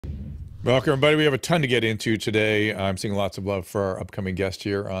Welcome, everybody. We have a ton to get into today. I'm seeing lots of love for our upcoming guest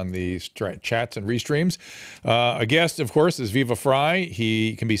here on the chats and restreams. A guest, of course, is Viva Frei.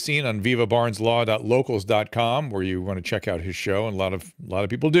 He can be seen on vivabarneslaw.locals.com, where you want to check out his show, and a lot of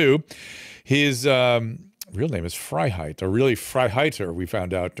people do. His real name is Freiheit, or really Freiheiter, we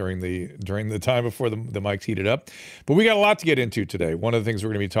found out during the time before the mics heated up. But we got a lot to get into today. One of the things we're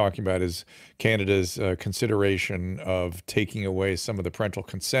going to be talking about is Canada's consideration of taking away some of the parental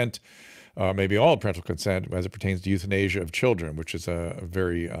consent, maybe all parental consent, as it pertains to euthanasia of children, which is a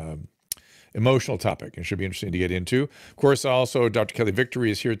very emotional topic and should be interesting to get into. Of course, also Dr. Kelly Victory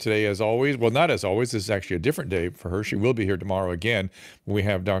is here today as always. Well, not as always. This is actually a different day for her. She will be here tomorrow again. We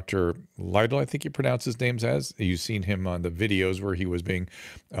have Dr. Lytle, I think you pronounce his name as. You've seen him on the videos where he was being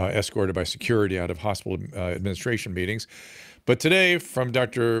escorted by security out of hospital administration meetings. But today, from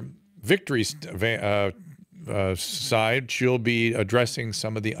Dr. Victory's side, she'll be addressing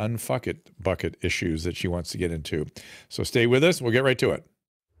some of the unfuck it bucket issues that she wants to get into. So stay with us. We'll get right to it.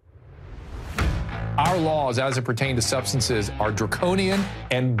 Our laws, as it pertains to substances, are draconian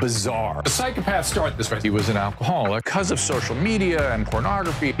and bizarre. The psychopaths start this way. He was an alcoholic because of social media and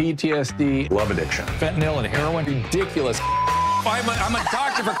pornography, PTSD, love addiction, fentanyl and heroin. Ridiculous. I'm a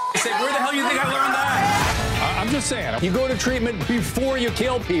doctor, for sake. Where the hell do you think I learned that? I'm just saying, you go to treatment before you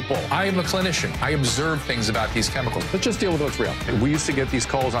kill people. I am a clinician. I observe things about these chemicals. Let's just deal with what's real. We used to get these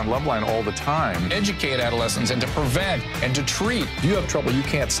calls on Loveline all the time. Educate adolescents and to prevent and to treat. If you have trouble you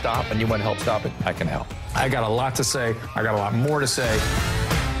can't stop and you want to help stop it, I can help. I got a lot to say. I got a lot more to say.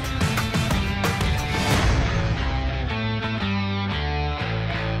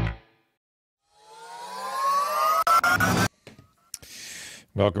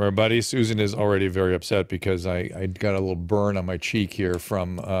 Welcome, everybody. Susan is already very upset because I got a little burn on my cheek here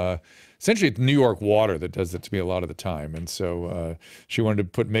from essentially it's New York water that does that to me a lot of the time. And so she wanted to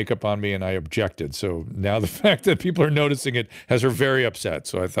put makeup on me and I objected. So now the fact that people are noticing it has her very upset.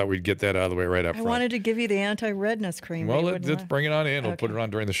 So I thought we'd get that out of the way right up front. I wanted to give you the anti-redness cream. Well, let's bring it on in. We'll put it on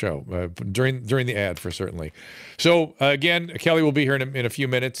during the show, during the ad for certainly. So again, Kelly will be here in a few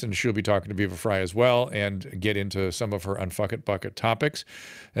minutes and she'll be talking to Viva Frei as well and get into some of her unfuck it bucket topics.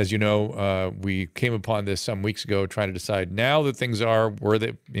 As you know, we came upon this some weeks ago trying to decide now that things are where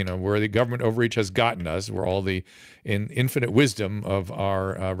the government overreach has gotten us, where all the infinite wisdom of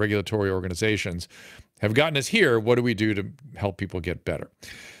our regulatory organizations have gotten us here, what do we do to help people get better?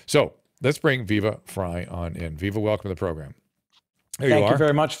 So let's bring Viva Frei on in. Viva, welcome to the program. Thank you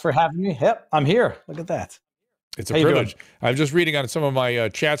very much for having me. Yep, I'm here. Look at that. It's a privilege. I'm just reading on some of my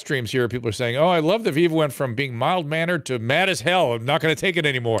chat streams here. People are saying, oh, I love that Viva went from being mild-mannered to mad as hell. I'm not going to take it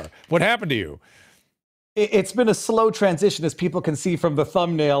anymore. What happened to you? It's been a slow transition, as people can see from the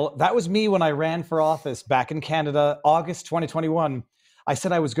thumbnail. That was me when I ran for office back in Canada, August 2021. I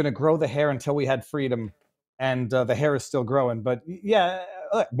said I was going to grow the hair until we had freedom, and the hair is still growing. But yeah,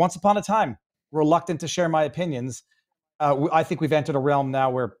 once upon a time, reluctant to share my opinions. I think we've entered a realm now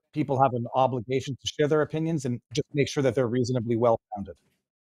where people have an obligation to share their opinions and just make sure that they're reasonably well-founded.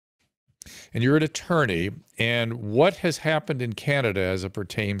 And you're an attorney, and what has happened in Canada as it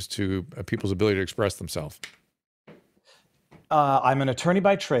pertains to people's ability to express themselves? I'm an attorney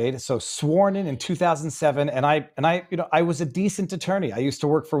by trade, so sworn in 2007, and I was a decent attorney. I used to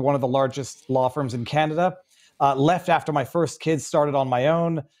work for one of the largest law firms in Canada. Left after my first kids, started on my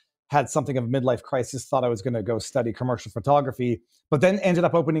own. Had something of a midlife crisis, thought I was going to go study commercial photography, but then ended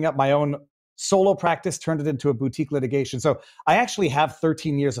up opening up my own solo practice, turned it into a boutique litigation. So I actually have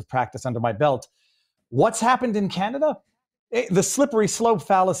 13 years of practice under my belt. What's happened in Canada? The slippery slope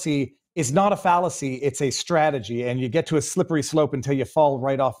fallacy is not a fallacy, it's a strategy, and you get to a slippery slope until you fall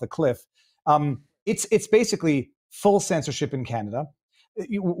right off the cliff. It's basically full censorship in Canada.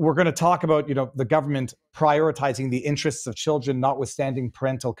 We're going to talk about, the government prioritizing the interests of children, notwithstanding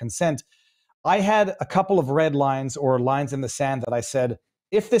parental consent. I had a couple of red lines or lines in the sand that I said,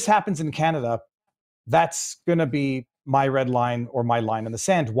 if this happens in Canada, that's going to be my red line or my line in the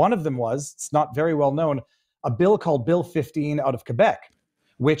sand. One of them was, it's not very well known, a bill called Bill 15 out of Quebec,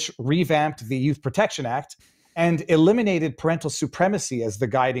 which revamped the Youth Protection Act and eliminated parental supremacy as the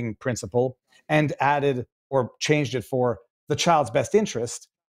guiding principle and added or changed it for the child's best interest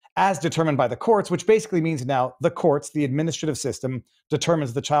as determined by the courts, which basically means now the courts, the administrative system,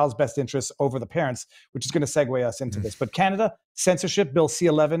 determines the child's best interests over the parents, which is going to segue us into this. But Canada, censorship, Bill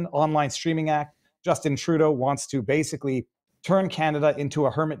C-11, Online Streaming Act, Justin Trudeau wants to basically turn Canada into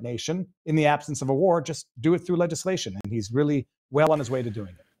a hermit nation in the absence of a war, just do it through legislation. And he's really well on his way to doing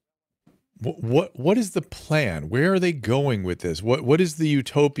it. What is the plan? Where are they going with this? What is the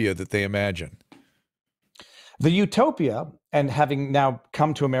utopia that they imagine? The utopia, and having now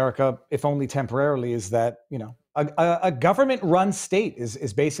come to America, if only temporarily, is that, a government-run state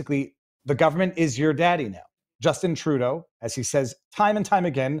is basically, the government is your daddy now. Justin Trudeau, as he says time and time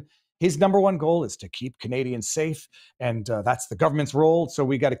again, his number one goal is to keep Canadians safe, and that's the government's role. So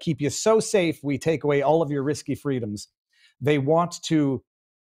we got to keep you so safe, we take away all of your risky freedoms. They want to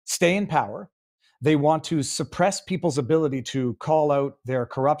stay in power. They want to suppress people's ability to call out their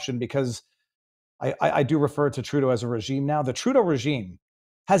corruption, because I do refer to Trudeau as a regime now. The Trudeau regime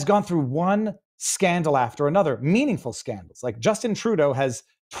has gone through one scandal after another, meaningful scandals. Like Justin Trudeau has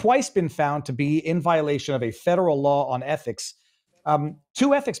twice been found to be in violation of a federal law on ethics,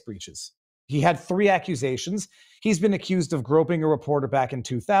 2 ethics breaches. He had 3 accusations. He's been accused of groping a reporter back in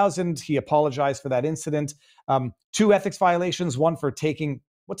 2000. He apologized for that incident. 2 ethics violations, one for taking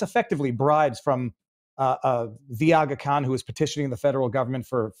what's effectively bribes from Viaga Khan, who was petitioning the federal government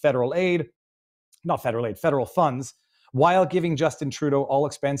for federal aid. Not federal aid, federal funds, while giving Justin Trudeau all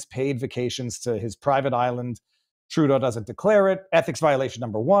expense paid vacations to his private island. Trudeau doesn't declare it. Ethics violation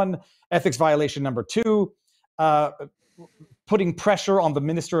number 1. Ethics violation number 2, putting pressure on the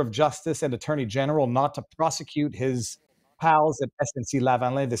Minister of Justice and Attorney General not to prosecute his pals at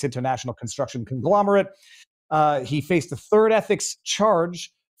SNC-Lavalin, this international construction conglomerate. He faced a 3rd ethics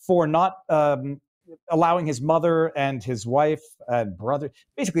charge for not allowing his mother and his wife and brother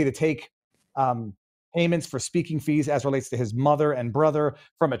basically to take payments for speaking fees as relates to his mother and brother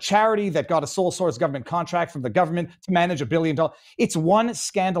from a charity that got a sole source government contract from the government to manage $1 billion. It's one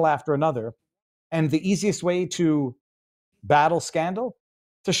scandal after another. And the easiest way to battle scandal,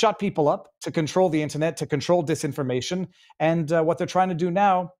 to shut people up, to control the internet, to control disinformation. And what they're trying to do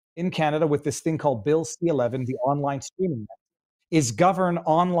now in Canada with this thing called Bill C-11, the online streaming act, is govern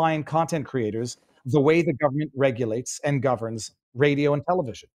online content creators the way the government regulates and governs radio and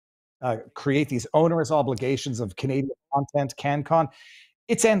television. Create these onerous obligations of Canadian content, CanCon.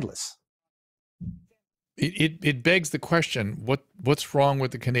 It's endless. It begs the question: what's wrong with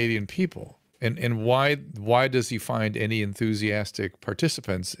the Canadian people, and why does he find any enthusiastic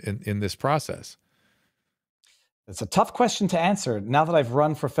participants in this process? It's a tough question to answer. Now that I've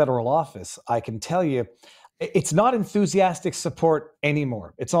run for federal office, I can tell you, it's not enthusiastic support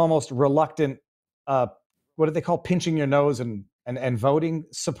anymore. It's almost reluctant. What do they call pinching your nose and voting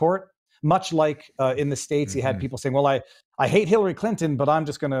support? Much like in the States, you had people saying, well, I hate Hillary Clinton, but I'm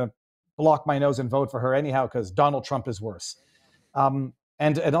just going to block my nose and vote for her anyhow because Donald Trump is worse. And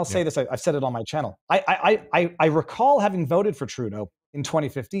I'll say this, I've said it on my channel. I recall having voted for Trudeau in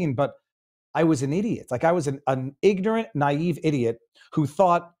 2015, but I was an idiot. Like I was an ignorant, naive idiot who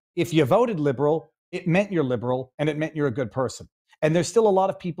thought if you voted Liberal, it meant you're liberal and it meant you're a good person. And there's still a lot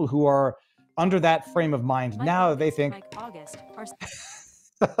of people who are under that frame of mind. Now they think...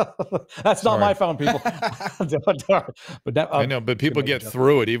 That's not my phone, people. But now, I know, but people get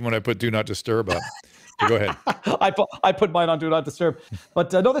through it even when I put "Do Not Disturb" up. So go ahead. I put mine on "Do Not Disturb,"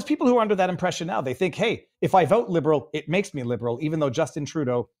 but no, there's people who are under that impression now. They think, hey, if I vote Liberal, it makes me liberal, even though Justin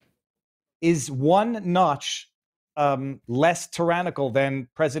Trudeau is one notch less tyrannical than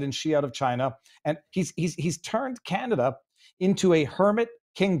President Xi out of China, and he's turned Canada into a hermit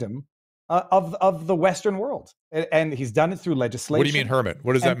kingdom of the Western world, and he's done it through legislation. What do you mean hermit?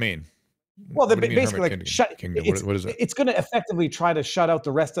 What does that mean? Well, they're basically like kingdom? What is it? It's going to effectively try to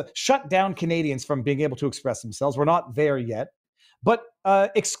shut down Canadians from being able to express themselves. We're not there yet, but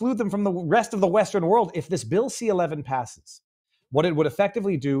exclude them from the rest of the Western world. If this Bill C-11 passes, what it would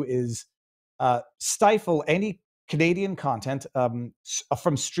effectively do is stifle any Canadian content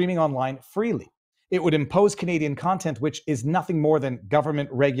from streaming online freely. It would impose Canadian content, which is nothing more than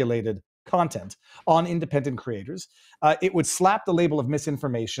government-regulated content, on independent creators. It would slap the label of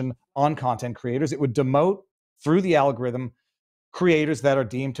misinformation on content creators. It would demote, through the algorithm, creators that are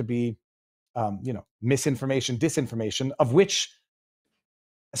deemed to be, misinformation, disinformation, of which,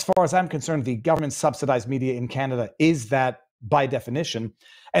 as far as I'm concerned, the government-subsidized media in Canada is that by definition.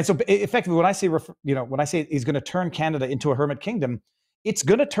 And so, effectively, when I say he's going to turn Canada into a hermit kingdom, it's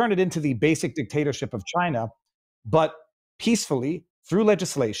going to turn it into the basic dictatorship of China, but peacefully, through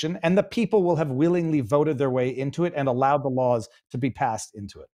legislation, and the people will have willingly voted their way into it and allowed the laws to be passed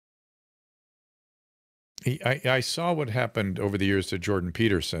into it. I saw what happened over the years to Jordan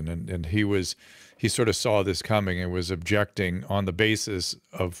Peterson, and he sort of saw this coming and was objecting on the basis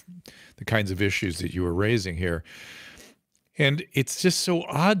of the kinds of issues that you were raising here. And it's just so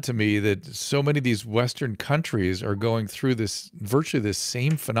odd to me that so many of these Western countries are going through virtually this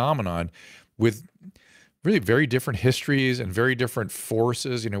same phenomenon with really very different histories and very different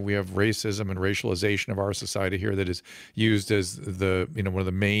forces. We have racism and racialization of our society here that is used as one of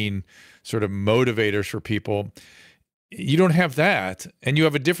the main sort of motivators for people. You don't have that, and you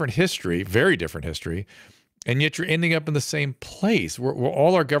have a different history, very different history, and yet you're ending up in the same place where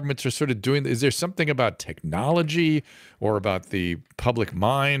all our governments are sort of doing. Is there something about technology or about the public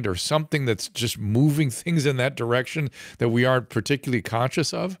mind or something that's just moving things in that direction that we aren't particularly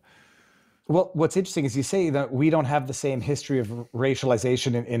conscious of? Well, what's interesting is you say that we don't have the same history of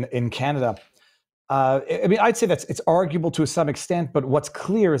racialization in Canada. I mean, I'd say it's arguable to some extent, but what's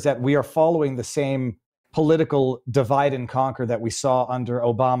clear is that we are following the same political divide and conquer that we saw under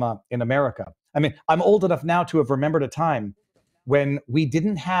Obama in America. I mean, I'm old enough now to have remembered a time when we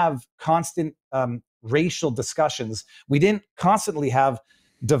didn't have constant racial discussions. We didn't constantly have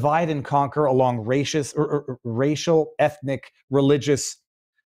divide and conquer along racial, ethnic, religious,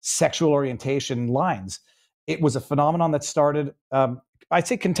 sexual orientation lines. It was a phenomenon that started, I'd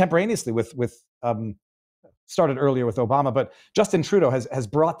say, contemporaneously with started earlier with Obama, but Justin Trudeau has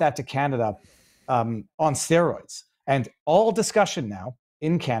brought that to Canada on steroids. And all discussion now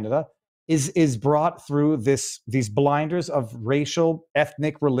in Canada is brought through these blinders of racial,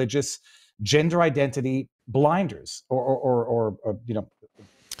 ethnic, religious, gender identity blinders, or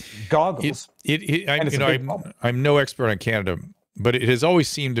goggles. I'm no expert on Canada, but it has always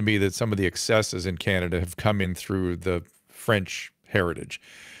seemed to me that some of the excesses in Canada have come in through the French heritage.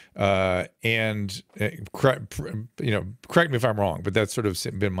 Correct me if I'm wrong, but that's sort of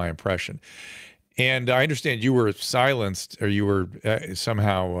been my impression. And I understand you were silenced, or you were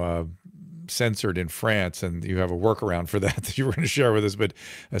somehow censored in France, and you have a workaround for that you were going to share with us, but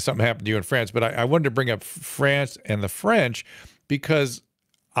something happened to you in France. But I wanted to bring up France and the French because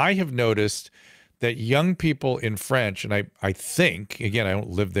I have noticed that young people in French, and I think, again, I don't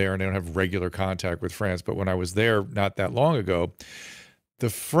live there and I don't have regular contact with France, but when I was there not that long ago, the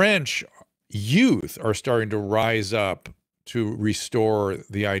French youth are starting to rise up to restore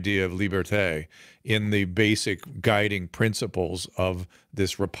the idea of liberté in the basic guiding principles of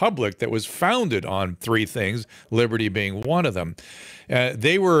this republic that was founded on three things, liberty being one of them.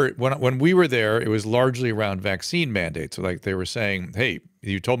 They were, when we were there, it was largely around vaccine mandates. So like they were saying, hey,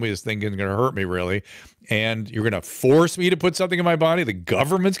 you told me this thing isn't going to hurt me really, and you're going to force me to put something in my body? The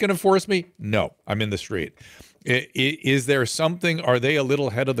government's going to force me? No, I'm in the street. Is there something, are they a little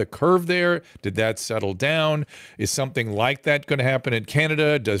ahead of the curve there? Did that settle down? Is something like that going to happen in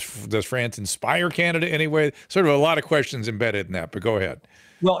Canada? Does France inspire Canada anyway? Sort of a lot of questions embedded in that, but go ahead.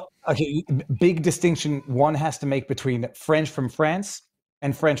 Well, okay, big distinction one has to make between French from France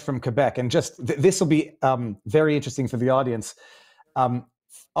and French from Quebec. And just this will be very interesting for the audience. Out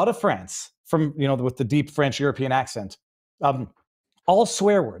of France, from, with the deep French European accent, all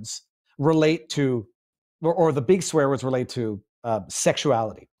swear words relate to, or the big swear words relate to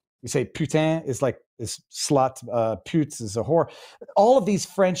sexuality. You say putain is slut, pute is a whore. All of these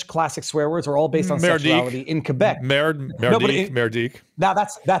French classic swear words are all based on sexuality in Quebec. Merdique. Now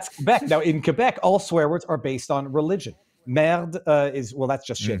that's Quebec. Now in Quebec, all swear words are based on religion. Merde that's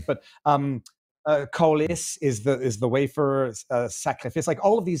just shit. But colis is the wafer, sacrifice. Like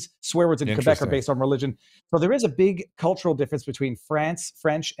all of these swear words in Quebec are based on religion. So there is a big cultural difference between France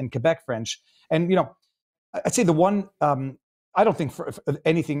French and Quebec French. And I'd say the one I don't think for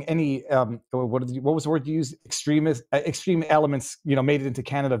anything what was the word you used? Extreme elements made it into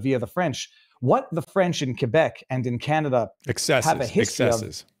Canada via the French. What the French in Quebec and in Canada have a history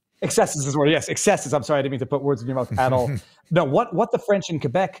of. Excesses is the word. Yes, excesses. I'm sorry, I didn't mean to put words in your mouth at all. No, what the French in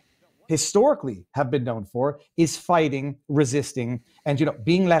Quebec historically have been known for is fighting, resisting, and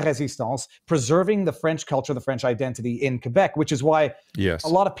being la résistance, preserving the French culture, the French identity in Quebec, which is why a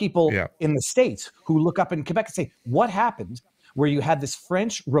lot of people in the States who look up in Quebec and say, what happened where you had this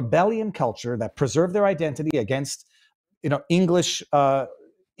French rebellion culture that preserved their identity against English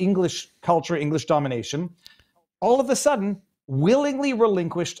culture, English domination, all of a sudden willingly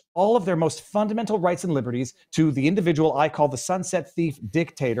relinquished all of their most fundamental rights and liberties to the individual I call the sunset thief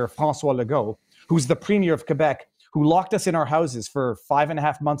dictator, François Legault, who's the premier of Quebec, who locked us in our houses for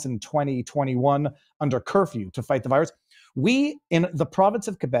 5.5 months in 2021 under curfew to fight the virus. We, in the province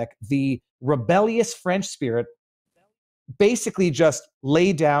of Quebec, the rebellious French spirit, basically just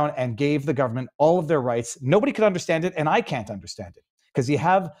laid down and gave the government all of their rights. Nobody could understand it, and I can't understand it, because you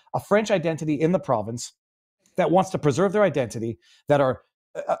have a French identity in the province that wants to preserve their identity, that are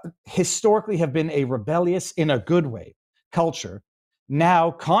historically have been a rebellious, in a good way, culture.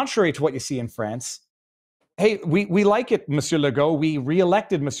 Now, contrary to what you see in France, Hey, we like it, Monsieur Legault. We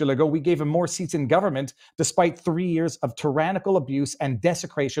re-elected Monsieur Legault. We gave him more seats in government despite 3 years of tyrannical abuse and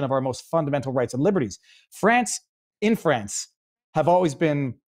desecration of our most fundamental rights and liberties. In France, have always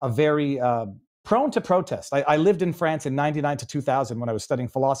been a very prone to protest. I lived in France in 99 to 2000 when I was studying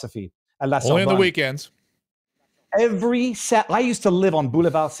philosophy at La Sorbonne. Only on the weekends. I used to live on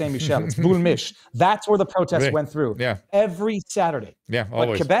Boulevard Saint-Michel. It's Boulmiche. That's where the protests went through. Yeah. Every Saturday. Yeah,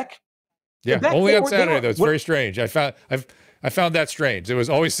 always. But Quebec? Yeah, Quebec, only on Saturday, though. It's very strange. I found that strange. It was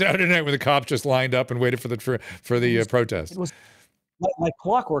always Saturday night when the cops just lined up and waited for the protest. It was like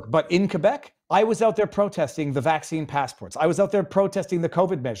clockwork. But in Quebec, I was out there protesting the vaccine passports. I was out there protesting the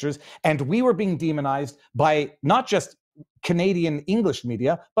COVID measures, and we were being demonized by not just Canadian English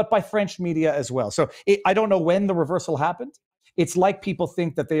media, but by French media as well. So I don't know when the reversal happened. It's like people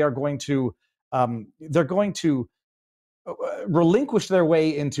think that they are going to, relinquish their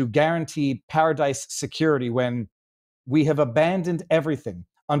way into guaranteed paradise security when we have abandoned everything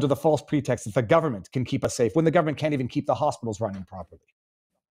under the false pretext that the government can keep us safe, when the government can't even keep the hospitals running properly.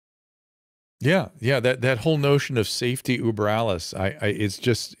 Yeah, that whole notion of safety uber alles,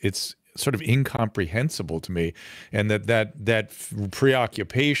 it's sort of incomprehensible to me, and that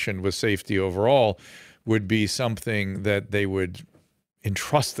preoccupation with safety overall would be something that they would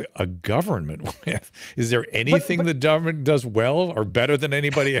entrust a government with. Is there anything the government does well or better than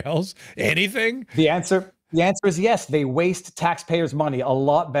anybody else? Anything? The answer is yes. They waste taxpayers' money a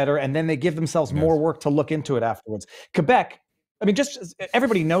lot better, and then they give themselves more work to look into it afterwards. Quebec, I mean, just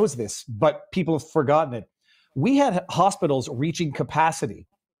everybody knows this, but people have forgotten it. We had hospitals reaching capacity,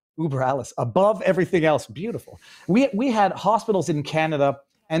 uber alles, above everything else. Beautiful. We had hospitals in Canada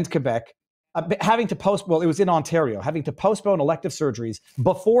and Quebec having to it was in Ontario, having to postpone elective surgeries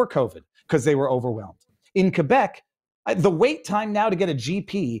before COVID because they were overwhelmed. In Quebec, the wait time now to get a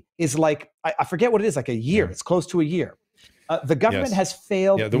GP is like, I forget what it is, like a year. It's close to a year. The government has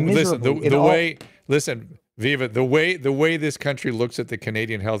failed miserably. Listen, Viva, the way this country looks at the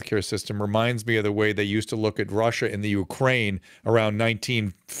Canadian healthcare system reminds me of the way they used to look at Russia and the Ukraine around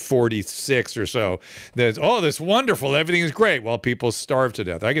 1946 or so. There's, this wonderful, everything is great, while people starve to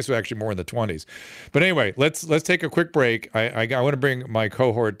death. I guess it was actually more in the 20s. But anyway, let's take a quick break. I want to bring my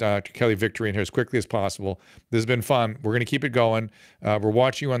cohort, Dr. Kelly Victory, in here as quickly as possible. This has been fun. We're going to keep it going. We're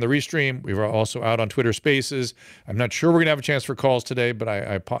watching you on the restream. We were also out on Twitter Spaces. I'm not sure we're going to have a chance for calls today, but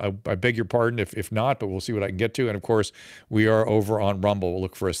I beg your pardon if not, but we'll see what I can get to. And of course, we are over on Rumble. We'll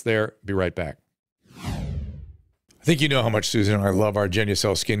look for us there. Be right back. I think you know how much Susan and I love our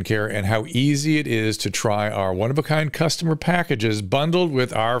Genucel skincare and how easy it is to try our one-of-a-kind customer packages bundled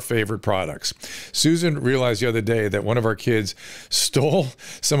with our favorite products. Susan realized the other day that one of our kids stole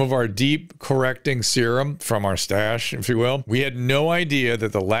some of our deep correcting serum from our stash, if you will. We had no idea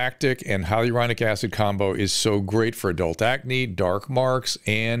that the lactic and hyaluronic acid combo is so great for adult acne, dark marks,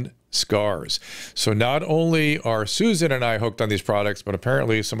 and scars. So not only are Susan and I hooked on these products, but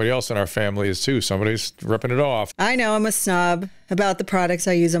apparently somebody else in our family is too. Somebody's ripping it off. I know I'm a snob about the products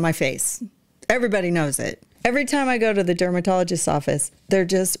I use on my face. Everybody knows it. Every time I go to the dermatologist's office, they're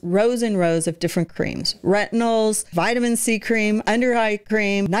just rows and rows of different creams. Retinols, vitamin C cream, under eye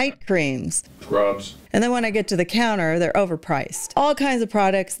cream, night creams. Scrubs. And then when I get to the counter, they're overpriced. All kinds of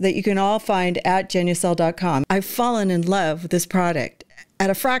products that you can all find at Genucel.com. I've fallen in love with this product at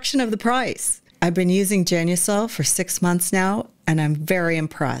a fraction of the price. I've been using Genucel for 6 months now, and I'm very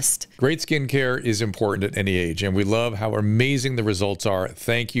impressed. Great skincare is important at any age, and we love how amazing the results are.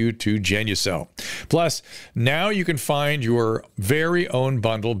 Thank you to Genucel. Plus, now you can find your very own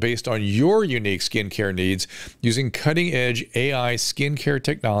bundle based on your unique skincare needs. Using cutting-edge AI skincare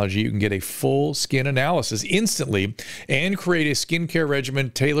technology, you can get a full skin analysis instantly and create a skincare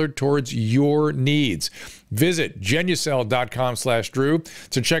regimen tailored towards your needs. Visit Genucel.com/Drew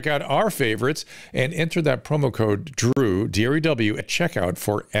to check out our favorites and enter that promo code DREW, D-R-E-W, at checkout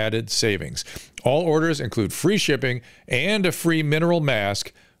for added savings. All orders include free shipping and a free mineral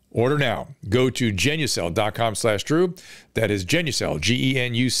mask. Order now. Go to Genucel.com/Drew. That is Genucel,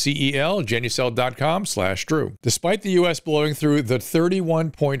 Genucel, Genucel.com/Drew. Despite the U.S. blowing through the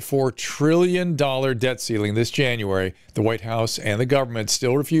 $31.4 trillion debt ceiling this January, the White House and the government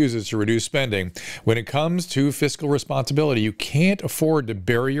still refuses to reduce spending. When it comes to fiscal responsibility, you can't afford to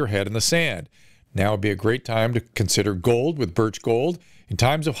bury your head in the sand. Now would be a great time to consider gold with Birch Gold. In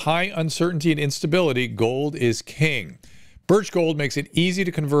times of high uncertainty and instability, gold is king. Birch Gold makes it easy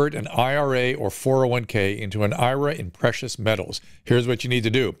to convert an IRA or 401k into an IRA in precious metals. Here's what you need to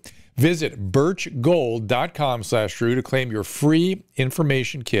do. Visit birchgold.com/Drew to claim your free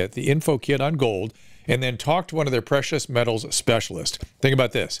information kit, the info kit on gold, and then talk to one of their precious metals specialists. Think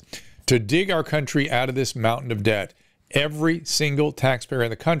about this. to dig our country out of this mountain of debt. Every single taxpayer in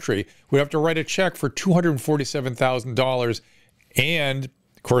the country would have to write a check for $247,000, and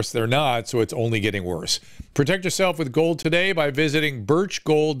of course they're not, so it's only getting worse. Protect yourself with gold today by visiting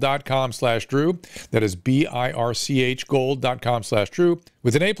birchgold.com/Drew. That is BIRCH gold.com/Drew.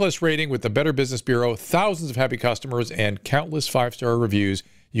 With an A+ rating with the Better Business Bureau, thousands of happy customers, and countless 5-star reviews,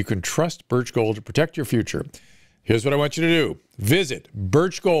 you can trust Birch Gold to protect your future. Here's what I want you to do. Visit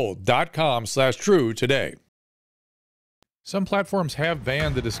birchgold.com/Drew today. Some platforms have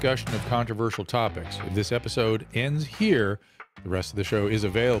banned the discussion of controversial topics. If this episode ends here, the rest of the show is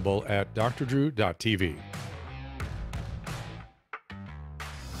available at drdrew.tv.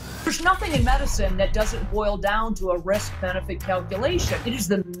 There's nothing in medicine that doesn't boil down to a risk-benefit calculation. It is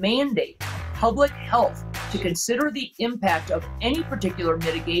the mandate of public health to consider the impact of any particular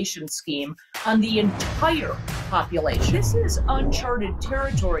mitigation scheme on the entire population. This is uncharted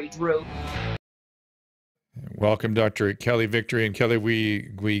territory, Drew. Welcome, Dr. Kelly Victory. And Kelly,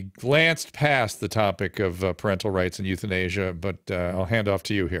 we glanced past the topic of parental rights and euthanasia, but I'll hand off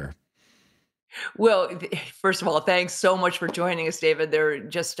to you here. Well, first of all, thanks so much for joining us, David. There are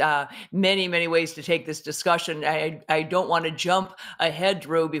just many, many ways to take this discussion. I don't want to jump ahead,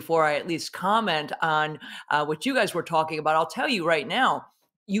 Drew, before I at least comment on what you guys were talking about. I'll tell you right now,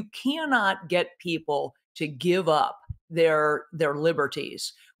 you cannot get people to give up their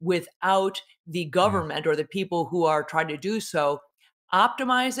liberties without the government or the people who are trying to do so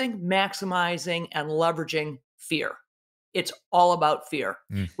optimizing, maximizing, and leveraging fear. It's all about fear.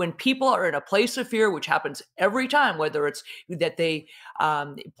 When people are in a place of fear, which happens every time, whether it's that they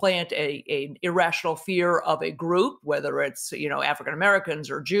plant an irrational fear of a group, whether it's African Americans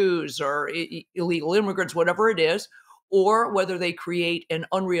or Jews or illegal immigrants, whatever it is, or whether they create an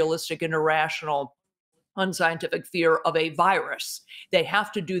unrealistic and irrational unscientific fear of a virus. They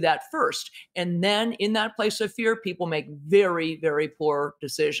have to do that first. And then in that place of fear, people make very, very poor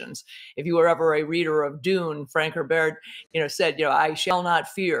decisions. If you were ever a reader of Dune, Frank Herbert, said, I shall not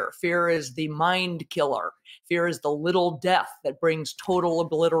fear. Fear is the mind killer. Fear is the little death that brings total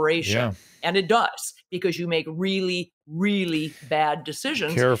obliteration. Yeah. And it does, because you make really, really bad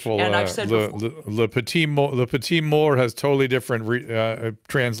decisions. Careful. And I've said Le Petit Mort has totally different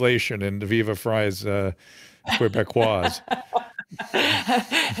translation in Viva Frei's Quebecois.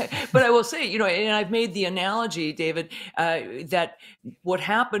 But I will say, and I've made the analogy, David, that what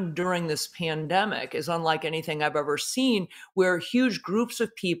happened during this pandemic is unlike anything I've ever seen, where huge groups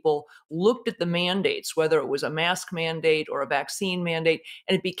of people looked at the mandates, whether it was a mask mandate or a vaccine mandate,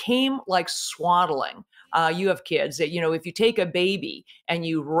 and it became like swaddling. You have kids that, if you take a baby and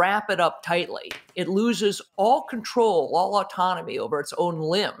you wrap it up tightly, it loses all control, all autonomy over its own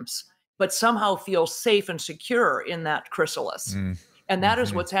limbs, but somehow feels safe and secure in that chrysalis. And that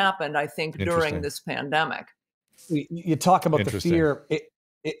is what's happened, I think, during this pandemic. You talk about the fear.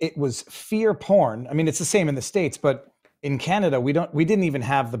 It was fear porn. I mean, it's the same in the States, but in Canada, we didn't even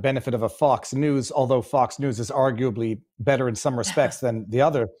have the benefit of a Fox News, although Fox News is arguably better in some respects than the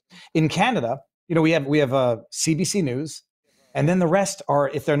other. In Canada, we have a CBC News, and then the rest are,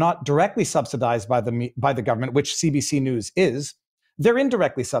 if they're not directly subsidized by the government, which CBC News is, they're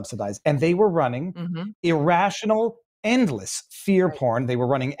indirectly subsidized. And they were running irrational, endless fear porn. They were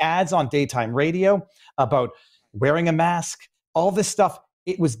running ads on daytime radio about wearing a mask, all this stuff.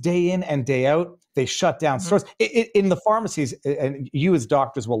 It was day in and day out. They shut down stores. In the pharmacies, and you as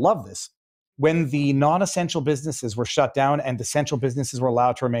doctors will love this, when the non-essential businesses were shut down and essential businesses were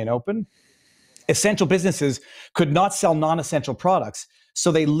allowed to remain open, essential businesses could not sell non-essential products. So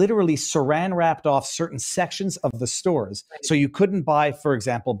they literally saran wrapped off certain sections of the stores. So you couldn't buy, for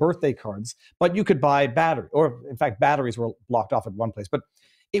example, birthday cards, but you could buy battery, or in fact, batteries were blocked off at one place. But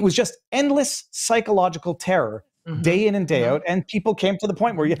it was just endless psychological terror day in and day out. And people came to the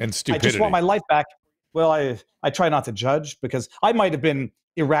point where I just want my life back. Well, I try not to judge, because I might have been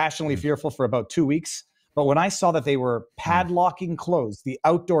irrationally fearful for about 2 weeks. But when I saw that they were padlocking closed, the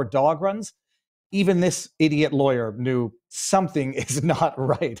outdoor dog runs, even this idiot lawyer knew something is not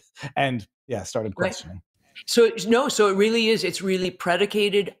right, and started questioning. So it really is. It's really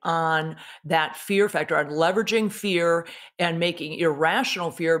predicated on that fear factor, on leveraging fear and making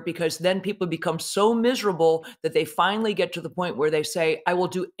irrational fear, because then people become so miserable that they finally get to the point where they say, I will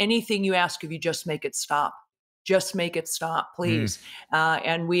do anything you ask if you just make it stop. Just make it stop, please.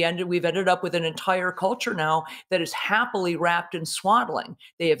 And we've ended up with an entire culture now that is happily wrapped in swaddling.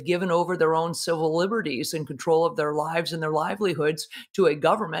 They have given over their own civil liberties and control of their lives and their livelihoods to a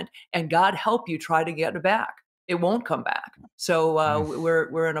government. And God help you try to get it back. It won't come back. So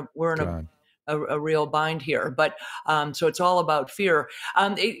we're in a real bind here. But so it's all about fear.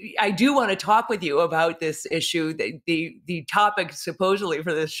 I do want to talk with you about this issue. The topic supposedly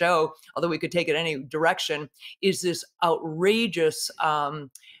for this show, although we could take it any direction, is this outrageous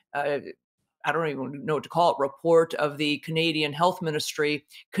I don't even know what to call it, report of the Canadian Health Ministry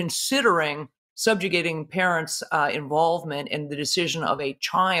considering subjugating parents' involvement in the decision of a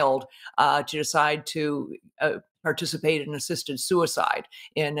child to decide to participate in assisted suicide,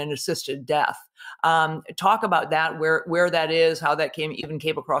 in an assisted death. Talk about that, where that is, how that even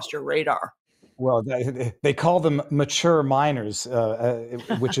came across your radar. Well, they call them mature minors,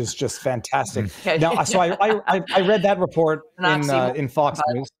 which is just fantastic. Now, so I read that report in Fox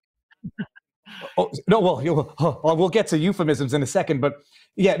News. Oh, no, well, we'll get to euphemisms in a second, but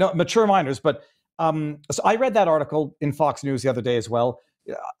yeah, no, mature minors. But so I read that article in Fox News the other day as well.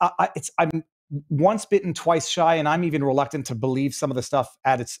 I'm once bitten, twice shy, and I'm even reluctant to believe some of the stuff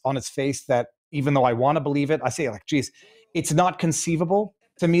on its face. That even though I want to believe it, I say like, geez, it's not conceivable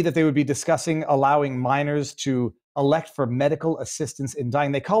to me that they would be discussing allowing minors to elect for medical assistance in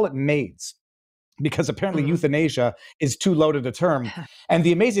dying. They call it MAIDs because apparently euthanasia is too loaded a term. And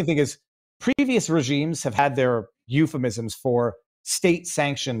the amazing thing is, previous regimes have had their euphemisms for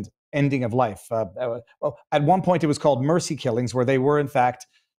state-sanctioned ending of life. At one point, it was called mercy killings, where they were, in fact,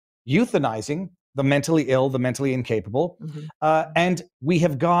 euthanizing the mentally ill, the mentally incapable. And we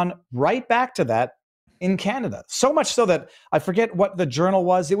have gone right back to that in Canada. So much so that I forget what the journal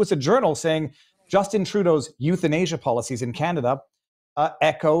was. It was a journal saying Justin Trudeau's euthanasia policies in Canada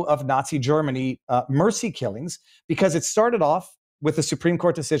echo of Nazi Germany mercy killings, because it started off with a Supreme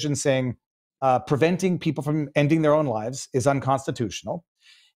Court decision saying preventing people from ending their own lives is unconstitutional.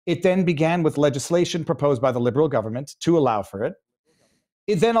 It then began with legislation proposed by the Liberal government to allow for it.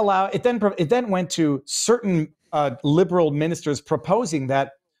 It then went to certain Liberal ministers proposing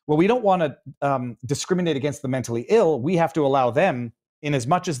that, well, we don't want to discriminate against the mentally ill. We have to allow them, in as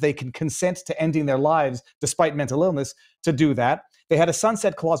much as they can consent to ending their lives despite mental illness, to do that. They had a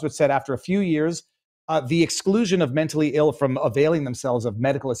sunset clause which said after a few years, the exclusion of mentally ill from availing themselves of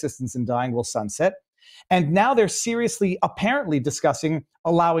medical assistance in dying will sunset. And now they're seriously, apparently, discussing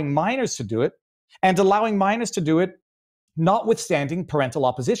allowing minors to do it, and allowing minors to do it notwithstanding parental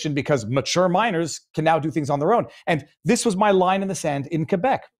opposition, because mature minors can now do things on their own. And this was my line in the sand in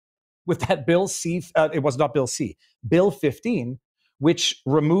Quebec with that Bill C, it was not Bill C, Bill 15, which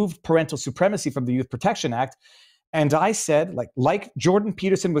removed parental supremacy from the Youth Protection Act. And I said, like Jordan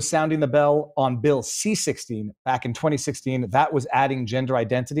Peterson was sounding the bell on Bill C-16 back in 2016, that was adding gender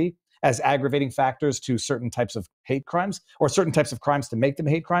identity as aggravating factors to certain types of hate crimes, or certain types of crimes to make them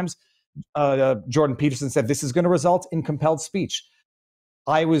hate crimes. Jordan Peterson said this is going to result in compelled speech.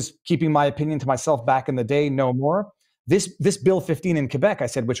 I was keeping my opinion to myself back in the day, no more. This Bill 15 in Quebec, I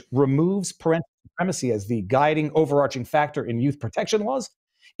said, which removes parental supremacy as the guiding overarching factor in youth protection laws,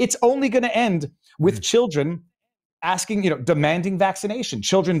 it's only going to end with children asking, demanding vaccination,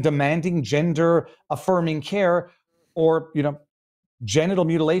 children demanding gender affirming care, or, genital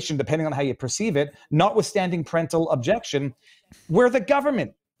mutilation, depending on how you perceive it, notwithstanding parental objection, where the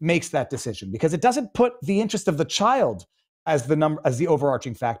government makes that decision, because it doesn't put the interest of the child as the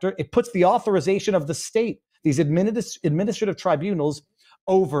overarching factor. It puts the authorization of the state, these administrative tribunals,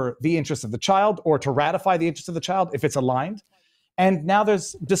 over the interest of the child, or to ratify the interest of the child if it's aligned. And now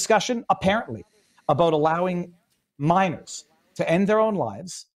there's discussion, apparently, about allowing minors to end their own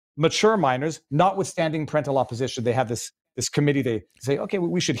lives, mature minors, notwithstanding parental opposition. They have this committee. They say, okay,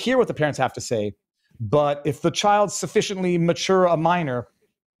 we should hear what the parents have to say, but if the child's sufficiently mature, a minor,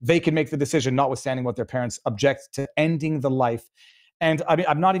 they can make the decision, notwithstanding what their parents object to ending the life. And I mean,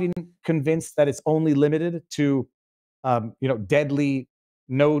 I'm not even convinced that it's only limited to, deadly,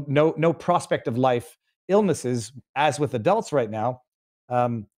 no prospect of life illnesses, as with adults right now.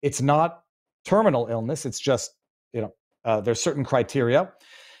 It's not terminal illness. It's just, there's certain criteria,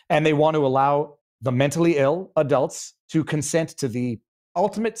 and they want to allow the mentally ill adults to consent to the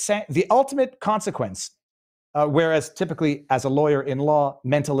ultimate consequence. Whereas typically, as a lawyer in law,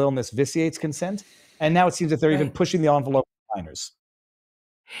 mental illness vitiates consent, and now it seems that they're even pushing the envelope of minors.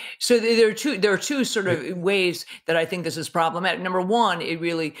 So there are two sort of ways that I think this is problematic. Number one,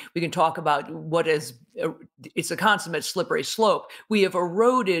 we can talk about it's a consummate slippery slope. We have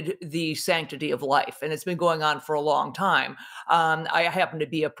eroded the sanctity of life, and it's been going on for a long time. I happen to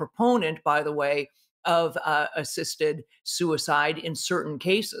be a proponent, by the way, of assisted suicide in certain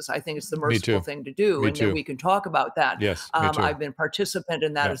cases. I think it's the merciful thing to do, and we can talk about that. Yes, I've been a participant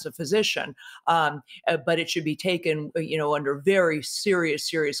in that as a physician, but it should be taken, under very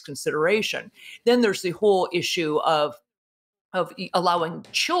serious consideration. Then there's the whole issue of allowing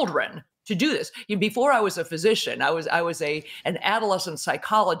children to do this. Before I was a physician, I was an adolescent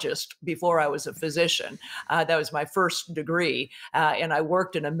psychologist before I was a physician. That was my first degree, and I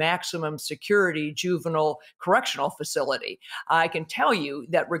worked in a maximum security juvenile correctional facility. I can tell you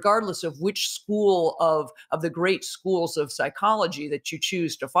that regardless of which school of the great schools of psychology that you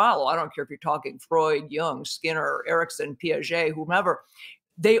choose to follow, I don't care if you're talking Freud, Jung, Skinner, Erickson, Piaget, whomever,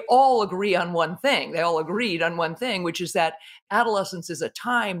 they all agree on one thing. They all agreed on one thing, which is that adolescence is a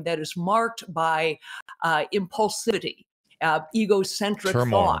time that is marked by impulsivity, egocentric Turmoil.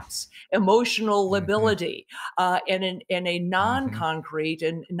 thoughts, emotional lability, and a non-concrete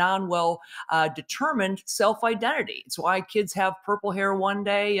and non-well determined self-identity. It's why kids have purple hair one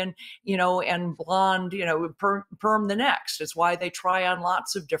day and blonde, perm the next. It's why they try on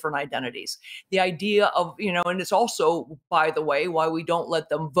lots of different identities. The idea of, and it's also, by the way, why we don't let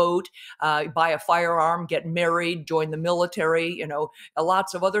them vote, buy a firearm, get married, join the military,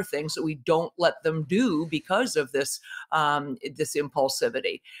 lots of other things that we don't let them do because of this this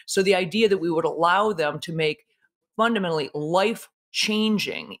impulsivity. So the idea that we would allow them to make fundamentally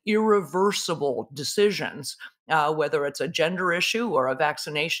life-changing, irreversible decisions, whether it's a gender issue or a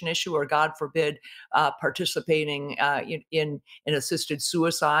vaccination issue, or God forbid, participating in assisted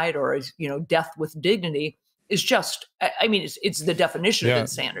suicide or death with dignity, is just, it's the definition of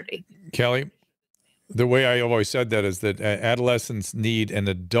insanity. Kelly, the way I always said that is that adolescents need an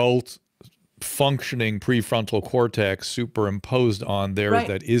adult functioning prefrontal cortex superimposed on theirs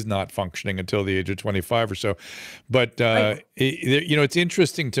that is not functioning until the age of 25 or so. But it's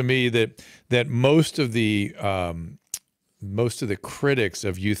interesting to me that most of the critics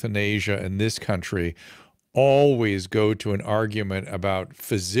of euthanasia in this country always go to an argument about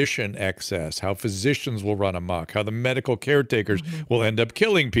physician excess, how physicians will run amok, how the medical caretakers will end up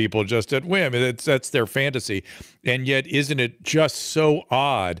killing people just at whim. That's their fantasy. And yet, isn't it just so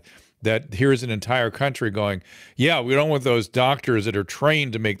odd that here's an entire country going, yeah, we don't want those doctors that are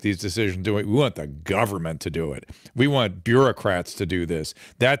trained to make these decisions do it. We want the government to do it. We want bureaucrats to do this.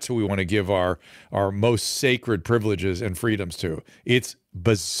 That's who we want to give our most sacred privileges and freedoms to. It's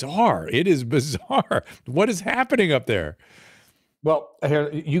bizarre. It is bizarre. What is happening up there? Well,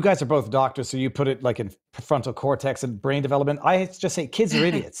 here, you guys are both doctors, so you put it like in frontal cortex and brain development. I just say kids are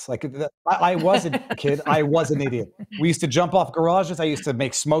idiots. Like I was a kid. I was an idiot. We used to jump off garages. I used to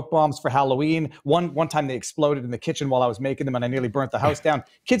make smoke bombs for Halloween. One time they exploded in the kitchen while I was making them, and I nearly burnt the house down.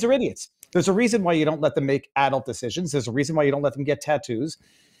 Kids are idiots. There's a reason why you don't let them make adult decisions. There's a reason why you don't let them get tattoos.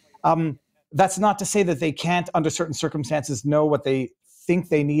 That's not to say that they can't, under certain circumstances, know what they think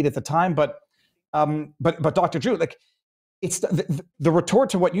they need at the time. But Dr. Drew, like, it's the retort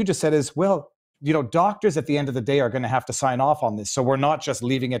to what you just said is, well, doctors at the end of the day are going to have to sign off on this. So we're not just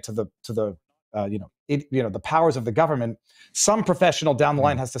leaving it to the powers of the government. Some professional down the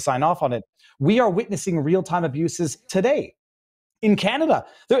line has to sign off on it. We are witnessing real-time abuses today. In Canada,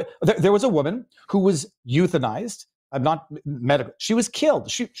 there was a woman who was euthanized. Not medical. She was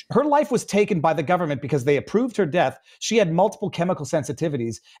killed. Her life was taken by the government because they approved her death. She had multiple chemical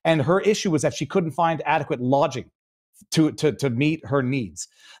sensitivities, and her issue was that she couldn't find adequate lodging to meet her needs.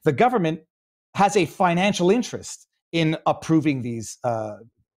 The government has a financial interest in approving these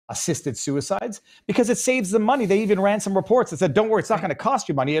assisted suicides because it saves them money. They even ran some reports that said, don't worry, it's not going to cost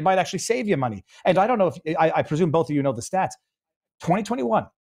you money. It might actually save you money. And I don't know if, I presume both of you know the stats. 2021,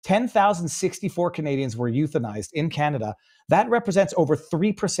 10,064 Canadians were euthanized in Canada. That represents over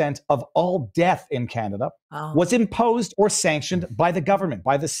 3% of all death in Canada. Wow. Was imposed or sanctioned by the government,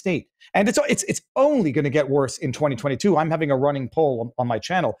 by the state. And it's only going to get worse in 2022. I'm having a running poll on my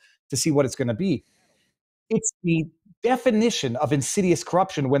channel to see what it's going to be. It's the definition of insidious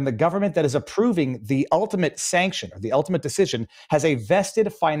corruption when the government that is approving the ultimate sanction or the ultimate decision has a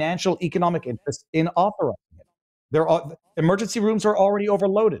vested financial economic interest in authorizing it. Emergency rooms are already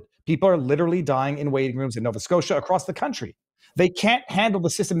overloaded. People are literally dying in waiting rooms in Nova Scotia, across the country. They can't handle the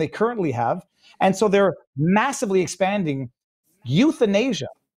system they currently have. And so they're massively expanding euthanasia.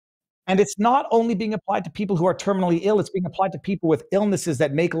 And it's not only being applied to people who are terminally ill, it's being applied to people with illnesses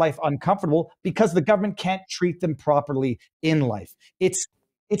that make life uncomfortable because the government can't treat them properly in life. It's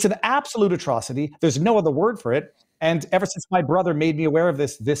an absolute atrocity. There's no other word for it. And ever since my brother made me aware of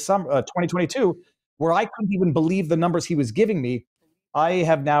this summer, 2022, where I couldn't even believe the numbers he was giving me, I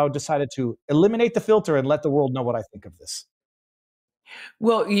have now decided to eliminate the filter and let the world know what I think of this.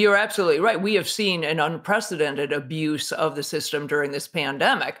 Well, you're absolutely right. We have seen an unprecedented abuse of the system during this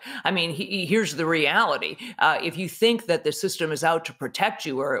pandemic. I mean, here's the reality. If you think that the system is out to protect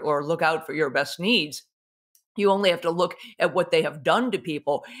you or look out for your best needs, you only have to look at what they have done to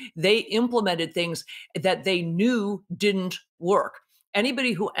people. They implemented things that they knew didn't work.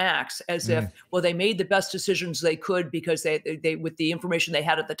 Anybody who acts as if, well, they made the best decisions they could because they with the information they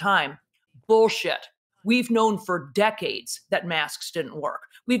had at the time, bullshit. We've known for decades that masks didn't work.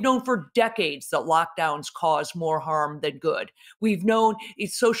 We've known for decades that lockdowns cause more harm than good. We've known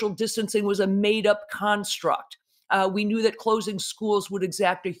social distancing was a made-up construct. We knew that closing schools would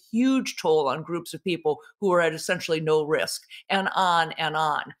exact a huge toll on groups of people who are at essentially no risk, and on and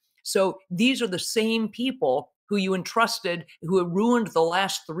on. So these are the same people who you entrusted, who have ruined the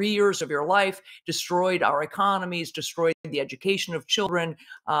last 3 years of your life, destroyed our economies, destroyed the education of children.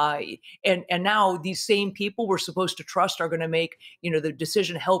 And now these same people we're supposed to trust are going to make, the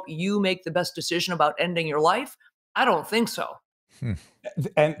decision, help you make the best decision about ending your life. I don't think so.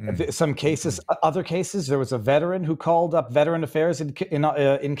 And some cases, other cases, there was a veteran who called up Veteran Affairs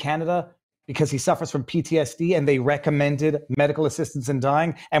in Canada because he suffers from PTSD, and they recommended medical assistance in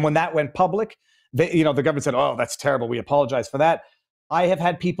dying. And when that went public, the government said, "Oh, that's terrible. We apologize for that." I have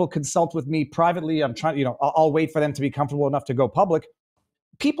had people consult with me privately. I'm trying, I'll wait for them to be comfortable enough to go public.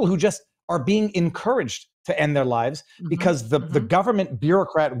 People who just are being encouraged to end their lives because the government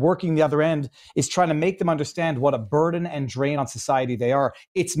bureaucrat working the other end is trying to make them understand what a burden and drain on society they are.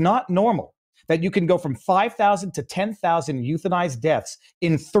 It's not normal that you can go from 5,000 to 10,000 euthanized deaths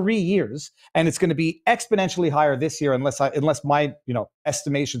in 3 years, and it's going to be exponentially higher this year unless my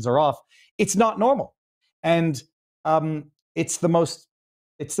estimations are off. It's not normal, and it's the most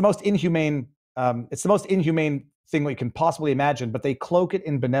inhumane thing we can possibly imagine. But they cloak it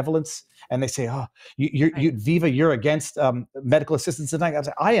in benevolence, and they say, "Oh, Viva, you're against medical assistance." And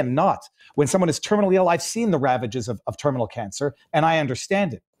I am not. When someone is terminally ill, I've seen the ravages of terminal cancer, and I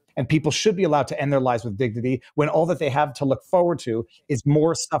understand it. And people should be allowed to end their lives with dignity when all that they have to look forward to is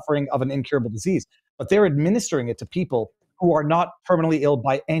more suffering of an incurable disease. But they're administering it to people who are not terminally ill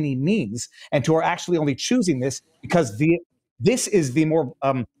by any means, and who are actually only choosing this because this is the more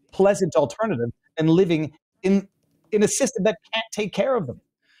pleasant alternative than living in a system that can't take care of them.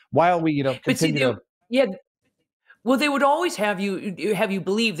 While we, continue yeah. Well, they would always have you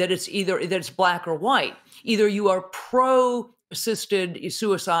believe that it's black or white. Either you are pro-assisted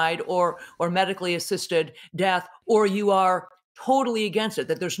suicide or medically assisted death, or you are totally against it,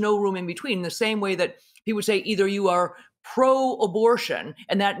 that there's no room in between. The same way that people say either you are pro-abortion,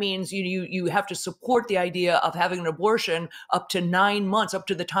 and that means you have to support the idea of having an abortion up to 9 months, up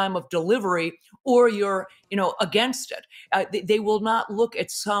to the time of delivery, or you're against it. They will not look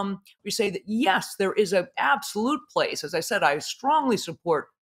at we say that yes, there is an absolute place. As I said, I strongly support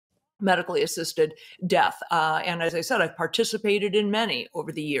medically assisted death. And as I said, I've participated in many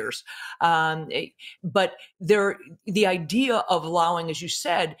over the years. But the idea of allowing, as you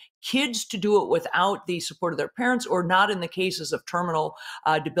said, kids to do it without the support of their parents, or not in the cases of terminal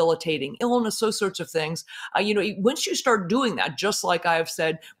debilitating illness, those sorts of things. Once you start doing that, just like I've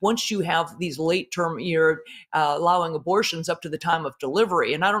said, once you have these late term year allowing abortions up to the time of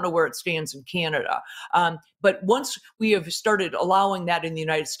delivery, and I don't know where it stands in Canada, but once we have started allowing that in the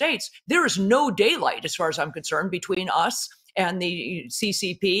United States, there is no daylight, as far as I'm concerned, between us and the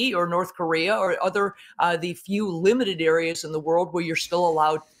CCP or North Korea or other the few limited areas in the world where you're still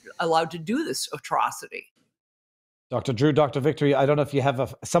allowed to do this atrocity. Dr. Drew, Dr. Victory, I don't know if you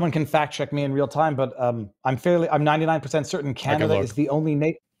have someone can fact check me in real time, but I'm 99% certain Canada is the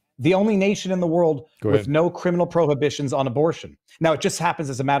only nation in the world with no criminal prohibitions on abortion. Now, it just happens,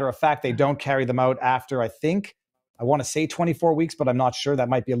 as a matter of fact, they don't carry them out after, I want to say 24 weeks, but I'm not sure. That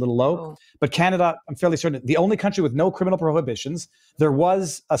might be a little low. Oh. But Canada, I'm fairly certain, the only country with no criminal prohibitions. There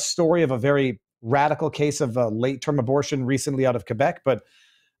was a story of a very radical case of a late-term abortion recently out of Quebec, but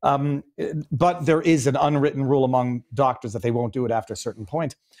there is an unwritten rule among doctors that they won't do it after a certain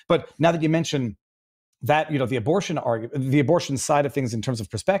point. But now that you mention that, the abortion side of things in terms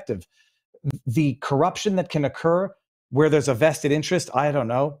of perspective, the corruption that can occur where there's a vested interest, I don't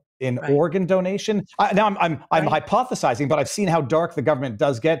know, in organ donation. Now I'm hypothesizing, but I've seen how dark the government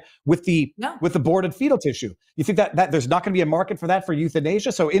does get with the aborted fetal tissue. You think that there's not going to be a market for that for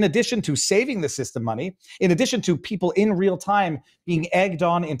euthanasia? So in addition to saving the system money, in addition to people in real time being egged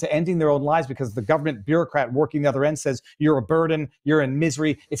on into ending their own lives because the government bureaucrat working the other end says you're a burden, you're in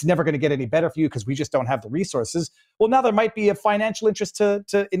misery, it's never going to get any better for you because we just don't have the resources. Well, now there might be a financial interest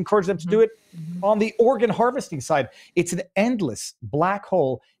to encourage them to do it on the organ harvesting side. It's an endless black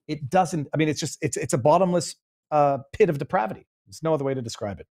hole. It doesn't, it's a bottomless pit of depravity. There's no other way to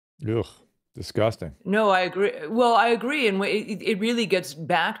describe it. Ugh. Disgusting. No, I agree. Well, I agree, and it really gets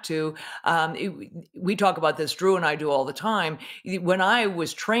back to we talk about this. Drew and I do all the time. When I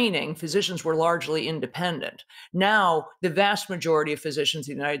was training, physicians were largely independent. Now, the vast majority of physicians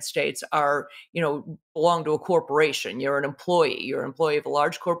in the United States are, belong to a corporation. You're an employee. You're an employee of a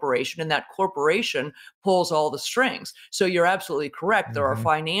large corporation, and that corporation pulls all the strings. So you're absolutely correct. There are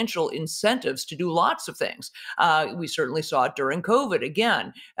financial incentives to do lots of things. We certainly saw it during COVID.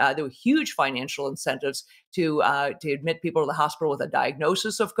 Again, there were huge financial incentives to admit people to the hospital with a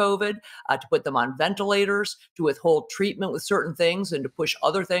diagnosis of COVID, to put them on ventilators, to withhold treatment with certain things, and to push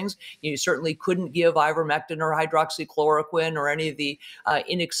other things. You certainly couldn't give ivermectin or hydroxychloroquine or any of the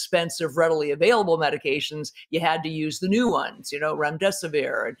inexpensive, readily available medications. You had to use the new ones,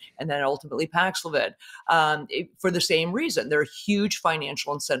 remdesivir and then ultimately Paxlovid, for the same reason. There are huge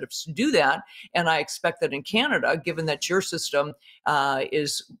financial incentives to do that. And I expect that in Canada, given that your system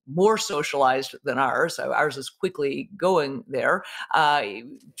is more socialized than ours is quickly going there.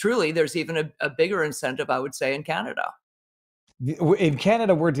 Truly, there's even a bigger incentive, I would say, in Canada. In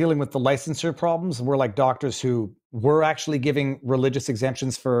Canada, we're dealing with the licensure problems. We're like doctors who were actually giving religious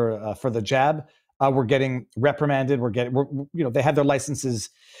exemptions for the jab. We're getting reprimanded. They had their licenses,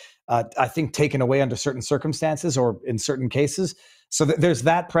 I think, taken away under certain circumstances or in certain cases. So there's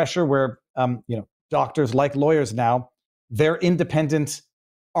that pressure where, doctors, like lawyers now, their independent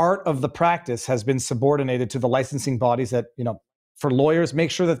art of the practice has been subordinated to the licensing bodies that, for lawyers,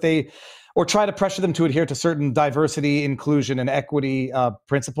 make sure that they, or try to pressure them to adhere to certain diversity, inclusion, and equity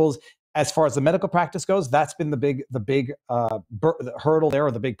principles. As far as the medical practice goes, that's been the big hurdle there,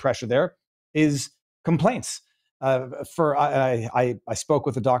 or the big pressure there, is complaints. I spoke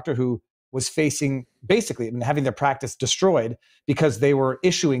with a doctor who was facing basically having their practice destroyed because they were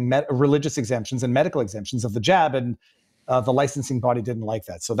issuing religious exemptions and medical exemptions of the jab, and the licensing body didn't like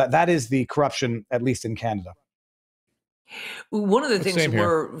that. So that is the corruption, at least in Canada. One of the things Same that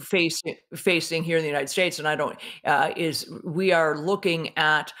here. we're facing here in the United States, and is we are looking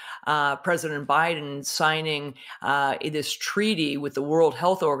at President Biden signing this treaty with the World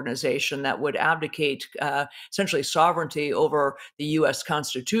Health Organization that would abdicate essentially sovereignty over the U.S.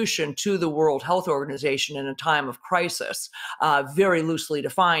 Constitution to the World Health Organization in a time of crisis. Very loosely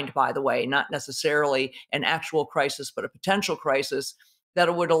defined, by the way, not necessarily an actual crisis, but a potential crisis,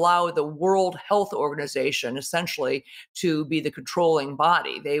 that would allow the World Health Organization essentially to be the controlling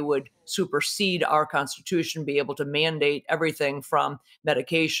body. They would supersede our Constitution, be able to mandate everything from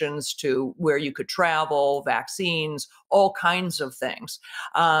medications to where you could travel, vaccines, all kinds of things.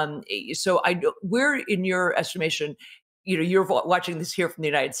 So where, in your estimation, you're watching this here from the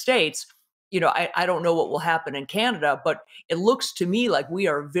United States, I don't know what will happen in Canada, but it looks to me like we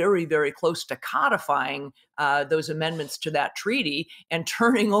are very, very close to codifying those amendments to that treaty and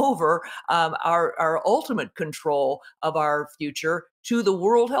turning over our ultimate control of our future to the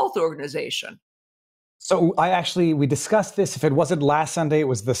World Health Organization. So we discussed this. If it wasn't last Sunday, it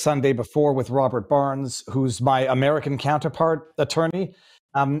was the Sunday before, with Robert Barnes, who's my American counterpart attorney.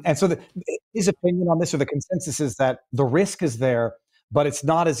 And so his opinion on this, or the consensus, is that the risk is there, but it's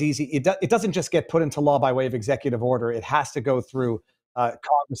not as easy. It doesn't just get put into law by way of executive order. It has to go through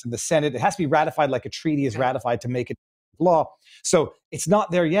Congress and the Senate. It has to be ratified like a treaty is ratified to make it law. So it's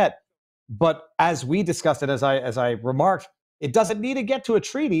not there yet. But as we discussed it, as I remarked, it doesn't need to get to a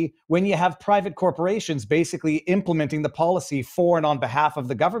treaty when you have private corporations basically implementing the policy for and on behalf of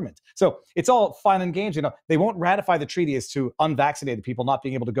the government. So it's all fine and games. They won't ratify the treaty as to unvaccinated people not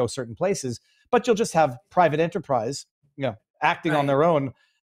being able to go certain places, but you'll just have private enterprise, acting on their own,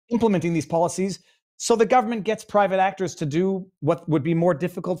 implementing these policies. So the government gets private actors to do what would be more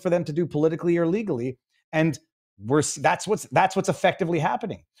difficult for them to do politically or legally. And that's what's effectively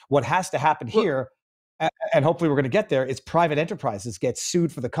happening. What has to happen here, and hopefully we're going to get there, is private enterprises get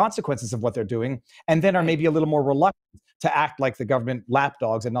sued for the consequences of what they're doing, and then are maybe a little more reluctant to act like the government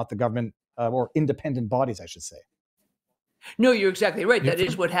lapdogs and not the government or independent bodies, I should say. No, you're exactly right. That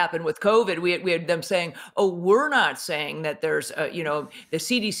is what happened with COVID. We had them saying, "Oh, we're not saying that there's, the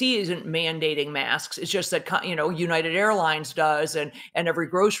CDC isn't mandating masks. It's just that, United Airlines does, and every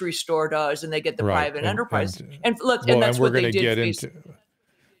grocery store does, and they get the private enterprise." And that's what they did.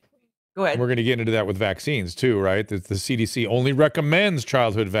 Go ahead. We're going to get into that with vaccines too, right? That the CDC only recommends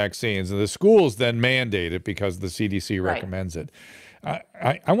childhood vaccines, and the schools then mandate it because the CDC recommends it.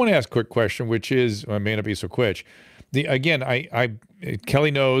 I want to ask a quick question, which is, I may not be so quick.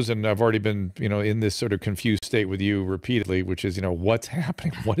 Kelly knows, and I've already been, in this sort of confused state with you repeatedly, which is, what's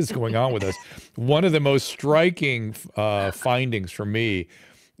happening? What is going on with us? One of the most striking findings for me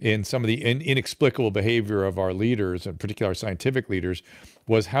in some of the inexplicable behavior of our leaders, in particular our scientific leaders,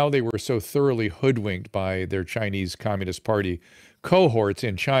 was how they were so thoroughly hoodwinked by their Chinese Communist Party cohorts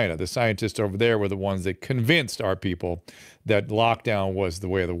in China. The scientists over there were the ones that convinced our people that lockdown was the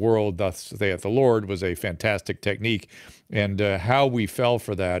way of the world, thus saith the Lord was a fantastic technique. And how we fell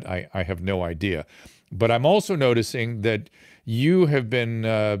for that, I have no idea. But I'm also noticing that you have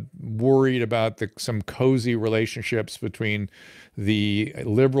been worried about some cozy relationships between the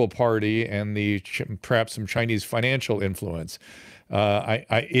Liberal Party and perhaps some Chinese financial influence. When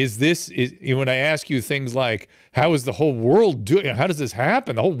I ask you things like, how is the whole world doing? How does this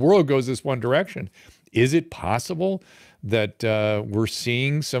happen? The whole world goes this one direction. Is it possible that we're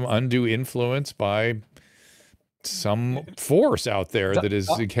seeing some undue influence by some force out there that is,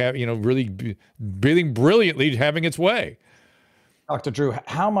 really brilliantly having its way? Dr. Drew,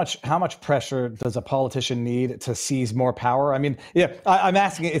 how much pressure does a politician need to seize more power? I mean, yeah, I'm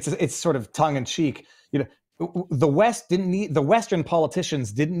asking. It's sort of tongue in cheek. The Western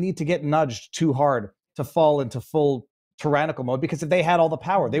politicians didn't need to get nudged too hard to fall into full tyrannical mode, because if they had all the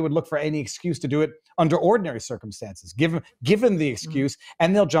power, they would look for any excuse to do it under ordinary circumstances. Given the excuse,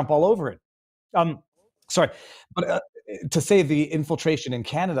 and they'll jump all over it. Sorry, but to say the infiltration in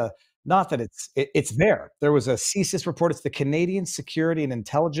Canada, not that it's there. There was a CSIS report. It's the Canadian Security and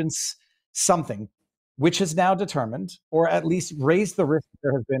Intelligence something, which has now determined, or at least raised the risk that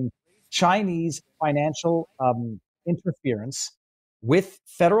there has been Chinese financial interference with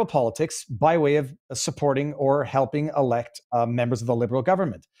federal politics by way of supporting or helping elect members of the Liberal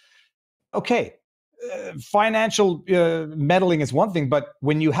government. Okay. Financial meddling is one thing, but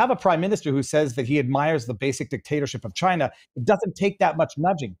when you have a prime minister who says that he admires the basic dictatorship of China, it doesn't take that much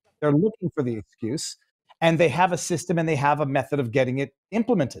nudging. They're looking for the excuse, and they have a system and they have a method of getting it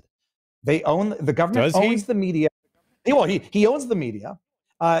implemented. The government owns the media. Well, he owns the media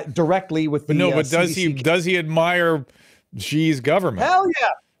directly with the. But does he admire Xi's government? Hell yeah.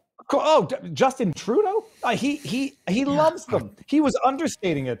 Oh, Justin Trudeau? He loves them. He was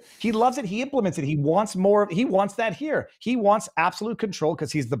understating it. He loves it. He implements it. He wants more. He wants that here. He wants absolute control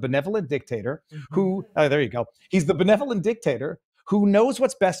because he's the benevolent dictator who, there you go. He's the benevolent dictator who knows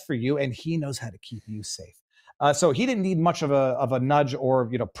what's best for you, and he knows how to keep you safe. So he didn't need much of a nudge or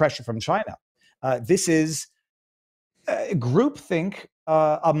pressure from China. This is groupthink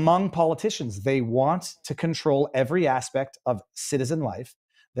among politicians. They want to control every aspect of citizen life.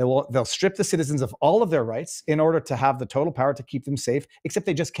 They'll strip the citizens of all of their rights in order to have the total power to keep them safe, except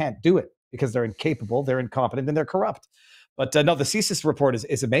they just can't do it because they're incapable, they're incompetent, and they're corrupt. But no, the CSIS report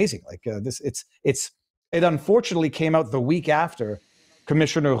is amazing. Like it unfortunately came out the week after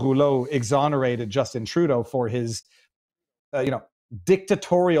Commissioner Rouleau exonerated Justin Trudeau for his,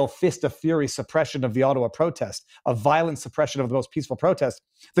 dictatorial fist of fury suppression of the Ottawa protest, a violent suppression of the most peaceful protest.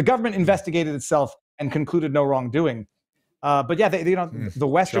 The government investigated itself and concluded no wrongdoing. But yeah, the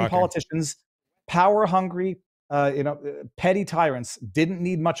Western politicians, power hungry, petty tyrants, didn't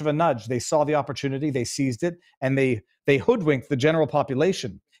need much of a nudge. They saw the opportunity, they seized it, and they hoodwinked the general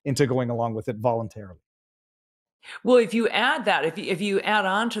population into going along with it voluntarily. Well, if you add that, if you add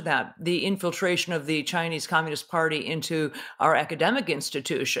on to that, the infiltration of the Chinese Communist Party into our academic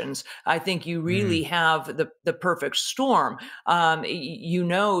institutions, I think you really have the perfect storm.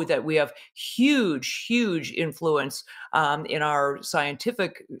 That we have huge influence in our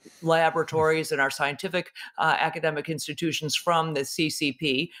scientific laboratories and our scientific academic institutions from the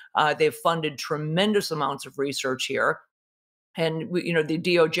CCP. They've funded tremendous amounts of research here. And the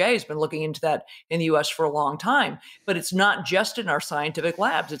DOJ has been looking into that in the U.S. for a long time. But it's not just in our scientific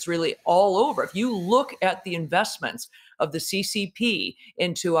labs. It's really all over. If you look at the investments of the CCP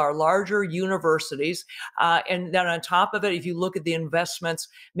into our larger universities, and then on top of it, if you look at the investments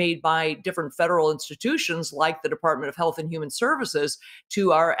made by different federal institutions like the Department of Health and Human Services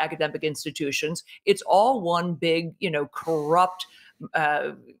to our academic institutions, it's all one big, corrupt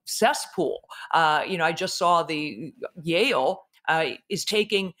cesspool. I just saw the Yale is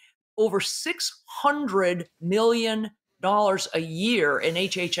taking over $600 million a year in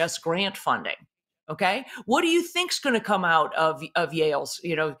HHS grant funding. Okay, what do you think's going to come out of Yale's,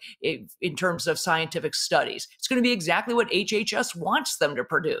 in terms of scientific studies? It's going to be exactly what HHS wants them to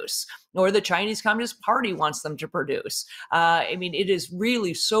produce, or the Chinese Communist Party wants them to produce. It is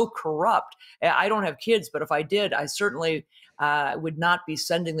really so corrupt. I don't have kids, but if I did, I certainly would not be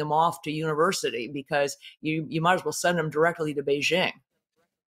sending them off to university, because you might as well send them directly to Beijing.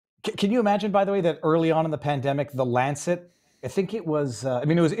 Can you imagine, by the way, that early on in the pandemic, The Lancet, I think it was,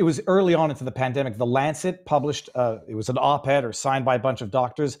 it was early on into the pandemic, The Lancet published, it was an op-ed or signed by a bunch of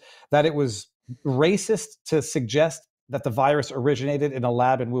doctors, that it was racist to suggest that the virus originated in a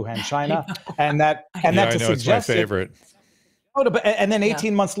lab in Wuhan, China, and that Yeah, I to know, it's my suggest it. favorite. Oh, but and then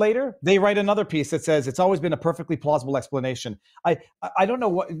 18 months later, they write another piece that says it's always been a perfectly plausible explanation. I don't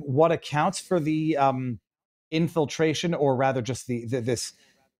know what accounts for the infiltration, or rather just this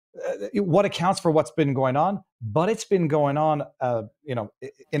what accounts for what's been going on, but it's been going on,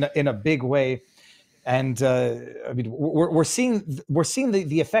 in a big way. And I mean, we're seeing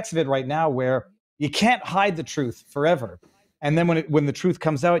the effects of it right now, where you can't hide the truth forever. And then when the truth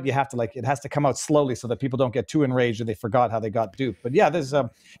comes out, you have to it has to come out slowly so that people don't get too enraged and they forgot how they got duped. But yeah, there's a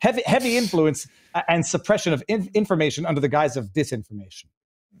heavy influence and suppression of information under the guise of disinformation.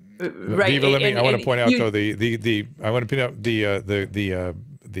 Right. Viva, I want to point out though I want to point out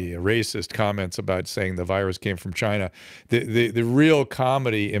the racist comments about saying the virus came from China. The real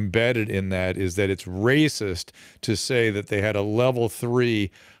comedy embedded in that is that it's racist to say that they had a level 3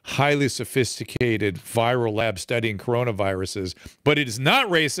 highly sophisticated viral lab studying coronaviruses, but it is not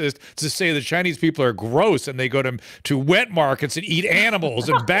racist to say the Chinese people are gross and they go to wet markets and eat animals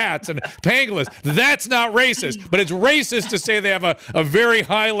and bats and pangolins. That's not racist, but it's racist to say they have a very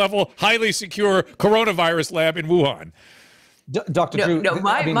high level, highly secure coronavirus lab in Wuhan. Dr. Drew,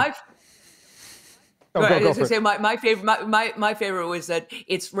 my favorite was that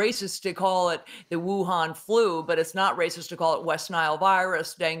it's racist to call it the Wuhan flu, but it's not racist to call it West Nile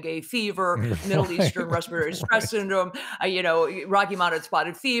virus, dengue fever, Middle Eastern respiratory stress syndrome, Rocky Mountain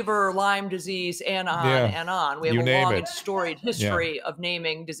spotted fever, Lyme disease, and on and on. We have a long and storied history of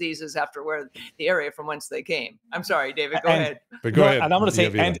naming diseases after where the area from whence they came. I'm sorry, David, go ahead. But go ahead. And I'm going to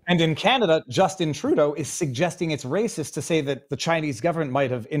say, and in Canada, Justin Trudeau is suggesting it's racist to say that the Chinese government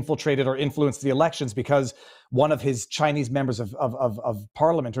might have infiltrated or influenced the elections because one of his Chinese members of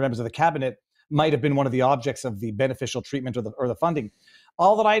parliament or members of the cabinet might have been one of the objects of the beneficial treatment or the funding.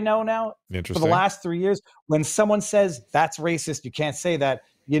 All that I know now, for the last 3 years, when someone says that's racist, you can't say that,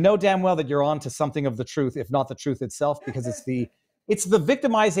 you know damn well that you're on to something of the truth, if not the truth itself, because it's the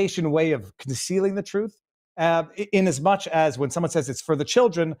victimization way of concealing the truth. In as much as when someone says it's for the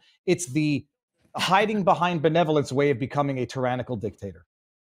children, it's the hiding behind benevolence way of becoming a tyrannical dictator.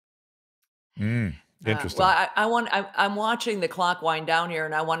 Interesting. I'm watching the clock wind down here,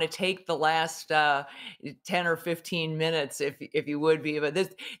 and I want to take the last 10 or 15 minutes, if you would be. But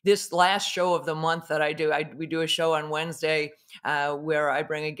this last show of the month that I do, we do a show on Wednesday where I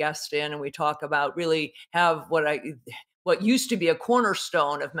bring a guest in and we talk about really have what used to be a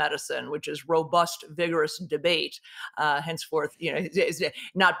cornerstone of medicine, which is robust, vigorous debate. Henceforth, it's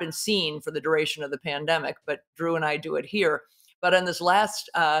not been seen for the duration of the pandemic, but Drew and I do it here. But on this last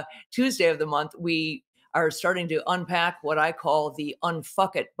Tuesday of the month, we are starting to unpack what I call the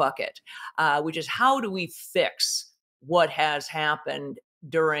unfuck it bucket, which is how do we fix what has happened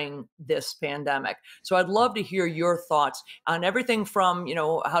during this pandemic. So I'd love to hear your thoughts on everything from,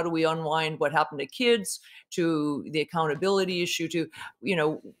 how do we unwind what happened to kids, to the accountability issue, to,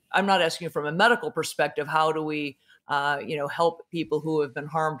 I'm not asking you from a medical perspective, how do we help people who have been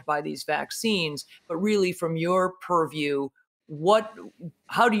harmed by these vaccines, but really from your purview,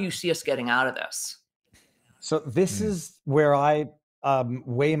 how do you see us getting out of this? So this is where I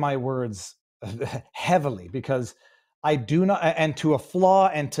weigh my words heavily, because I do not, and to a flaw,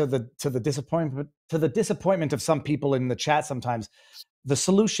 and to the disappointment of some people in the chat sometimes, the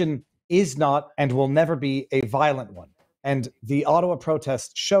solution is not and will never be a violent one. And the Ottawa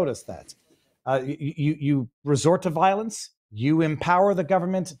protest showed us that. You resort to violence, you empower the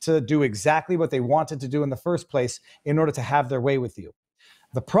government to do exactly what they wanted to do in the first place in order to have their way with you.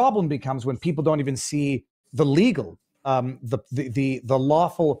 The problem becomes when people don't even see the legal, the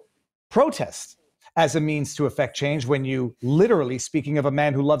lawful protest as a means to effect change, when you literally, speaking of a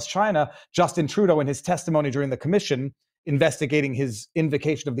man who loves China, Justin Trudeau, in his testimony during the commission investigating his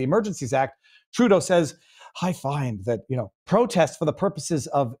invocation of the Emergencies Act, Trudeau says, I find that, protest for the purposes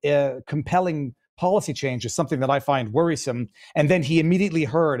of compelling policy change is something that I find worrisome. And then he immediately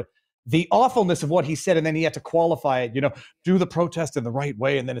heard the awfulness of what he said, and then he had to qualify it, do the protest in the right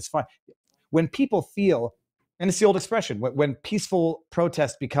way, and then it's fine. When people feel, and it's the old expression, when peaceful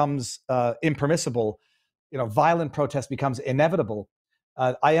protest becomes impermissible, violent protest becomes inevitable.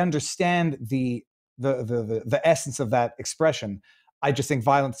 I understand the essence of that expression. I just think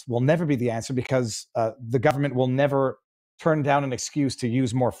violence will never be the answer, because the government will never turn down an excuse to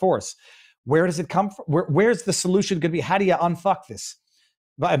use more force. Where does it come from? Where's the solution going to be? How do you unfuck this?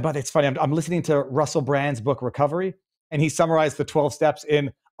 But it's funny. I'm listening to Russell Brand's book Recovery, and he summarized the 12 steps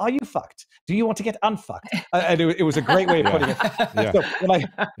in, are you fucked? Do you want to get unfucked? And it was a great way of putting it. Yeah. So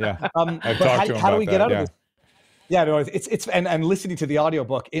when I've talked to him how do we get out of this? Yeah, no, it's and listening to the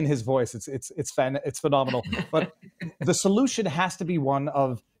audiobook in his voice, it's phenomenal. But the solution has to be one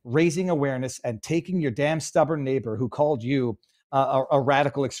of raising awareness and taking your damn stubborn neighbor who called you a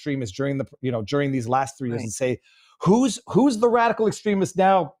radical extremist during during these last 3 years and say, who's the radical extremist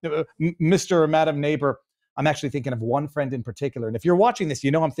now, Mr. or Madam Neighbor? I'm actually thinking of one friend in particular. And if you're watching this, you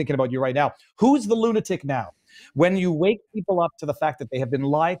know I'm thinking about you right now. Who's the lunatic now? When you wake people up to the fact that they have been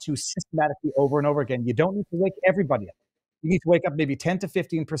lied to systematically over and over again, you don't need to wake everybody up. You need to wake up maybe 10 to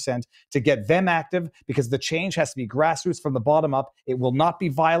 15% to get them active, because the change has to be grassroots from the bottom up. It will not be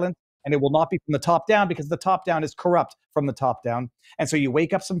violent, and it will not be from the top down, because the top down is corrupt from the top down. And so you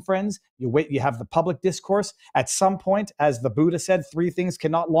wake up some friends, you have the public discourse. At some point, as the Buddha said, 3 things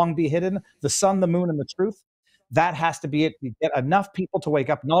cannot long be hidden: the sun, the moon, and the truth. That has to be it. You get enough people to wake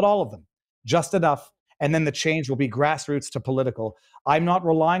up, not all of them, just enough. And then the change will be grassroots to political. I'm not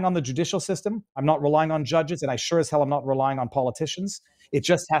relying on the judicial system. I'm not relying on judges. And I sure as hell am not relying on politicians. It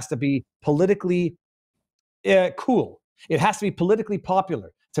just has to be politically cool. It has to be politically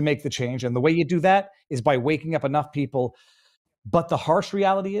popular to make the change. And the way you do that is by waking up enough people. But the harsh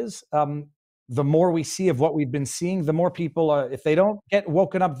reality is, the more we see of what we've been seeing, the more people, if they don't get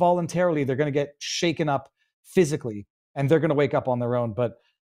woken up voluntarily, they're going to get shaken up physically, and they're going to wake up on their own. But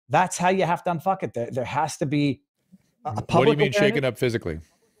that's how you have to unfuck it. There has to be a public What do you mean awareness. shaken up physically?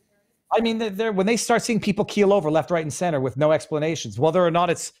 I mean, when they start seeing people keel over left, right, and center with no explanations, whether or not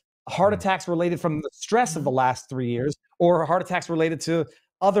it's heart attacks related from the stress of the last 3 years or heart attacks related to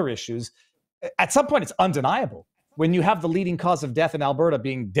other issues, at some point it's undeniable. When you have the leading cause of death in Alberta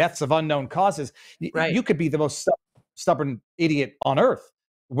being deaths of unknown causes, you could be the most stubborn idiot on earth.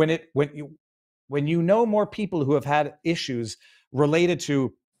 When you know more people who have had issues related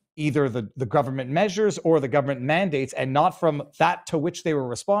to either the government measures or the government mandates, and not from that to which they were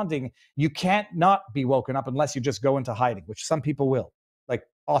responding, you can't not be woken up unless you just go into hiding, which some people will, like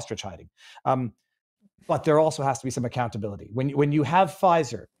ostrich hiding. But there also has to be some accountability. When you have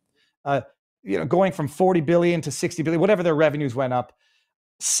Pfizer, going from 40 billion to 60 billion, whatever their revenues went up,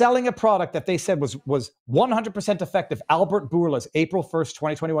 selling a product that they said was 100% effective. Albert Bourla's April 1st,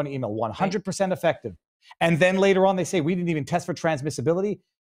 2021 email, 100% effective. And then later on, they say, we didn't even test for transmissibility.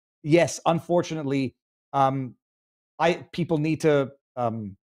 Yes, unfortunately, people need to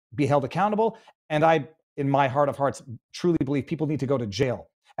be held accountable. And I, in my heart of hearts, truly believe people need to go to jail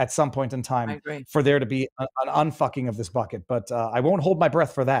at some point in time for there to be an unfucking of this bucket. But I won't hold my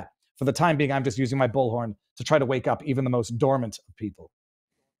breath for that. For the time being, I'm just using my bullhorn to try to wake up even the most dormant of people.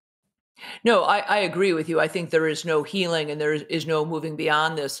 No, I agree with you. I think there is no healing and there is no moving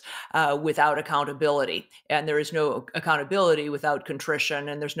beyond this without accountability, and there is no accountability without contrition,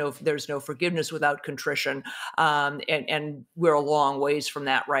 and there's no forgiveness without contrition, and we're a long ways from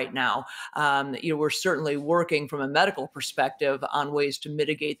that right now. We're certainly working from a medical perspective on ways to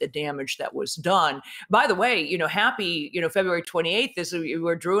mitigate the damage that was done. By the way, happy February 28th is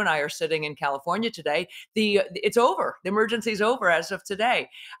where Drew and I are sitting in California today. It's over. The emergency's over as of today.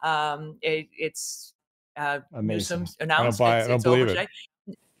 It's Newsom's announced. I don't believe it. Today.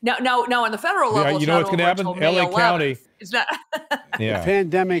 Now on the federal level, you know what's going to happen? LA County. It's not. The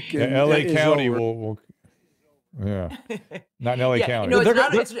pandemic. LA County will. Yeah, not in LA County.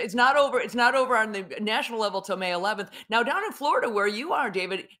 It's not over. It's not over on the national level till May 11th. Now down in Florida, where you are,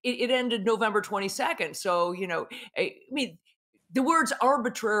 David, it ended November 22nd. So I mean, the words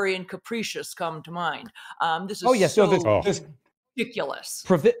arbitrary and capricious come to mind. This is ridiculous.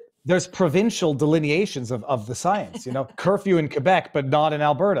 There's provincial delineations of the science, curfew in Quebec, but not in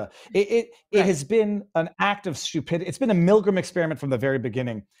Alberta. It has been an act of stupidity. It's been a Milgram experiment from the very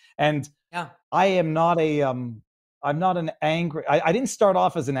beginning. And I am not I'm not an angry, I didn't start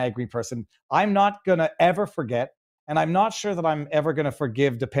off as an angry person. I'm not going to ever forget. And I'm not sure that I'm ever going to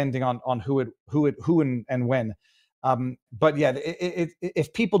forgive, depending on who and when. But yeah,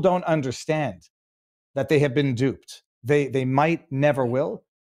 if people don't understand that they have been duped, they might never will.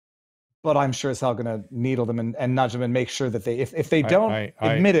 But I'm sure as hell going to needle them and nudge them and make sure that if they don't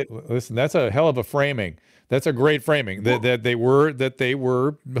admit it. Listen, that's a hell of a framing. That's a great framing. That they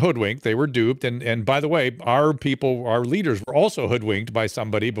were hoodwinked, they were duped, and by the way, our leaders were also hoodwinked by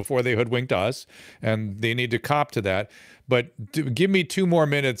somebody before they hoodwinked us, and they need to cop to that. But give me 2 more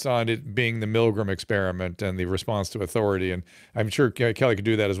minutes on it being the Milgram experiment and the response to authority, and I'm sure Kelly could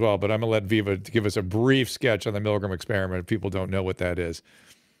do that as well. But I'm going to let Viva give us a brief sketch on the Milgram experiment if people don't know what that is.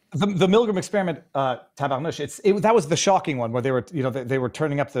 The Milgram experiment, tabarnouche, that was the shocking one where they were, they were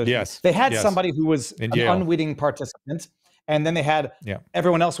turning up the. Yes. They had somebody who was an unwitting participant, and then they had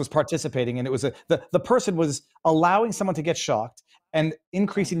everyone else was participating, and it was the person was allowing someone to get shocked and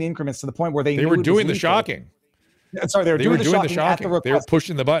increasing the increments to the point where they were doing the shocking. Sorry, they were doing the shocking at the request. They were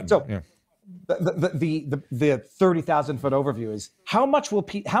pushing the button. So yeah. the 30,000-foot overview is how much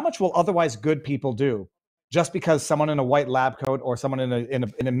will otherwise good people do just because someone in a white lab coat or someone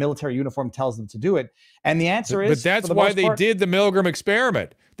in a military uniform tells them to do it? And the answer is, but that's why they did the Milgram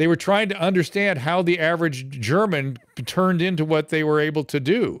experiment. They were trying to understand how the average German turned into what they were able to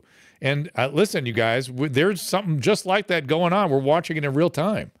do. And listen, you guys, there's something just like that going on. We're watching it in real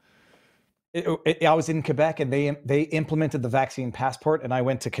time. I was in Quebec and they implemented the vaccine passport, and I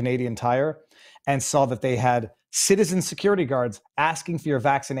went to Canadian Tire and saw that they had citizen security guards asking for your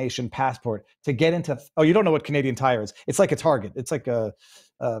vaccination passport to get into. Oh, you don't know what Canadian Tire is? It's like a Target. It's like a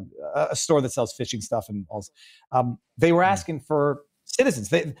store that sells fishing stuff and all. They were asking for citizens.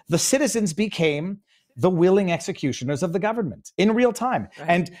 The citizens became the willing executioners of the government in real time. Right.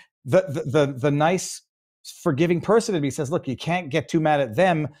 And the nice, forgiving person in me says, look, you can't get too mad at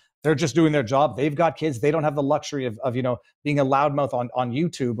them. They're just doing their job. They've got kids. They don't have the luxury of being a loudmouth on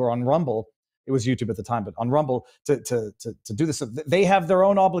YouTube or on Rumble. It was YouTube at the time, but on Rumble to do this. They have their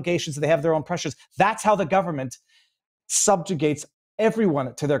own obligations. They have their own pressures. That's how the government subjugates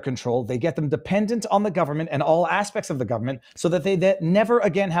everyone to their control. They get them dependent on the government and all aspects of the government so that they never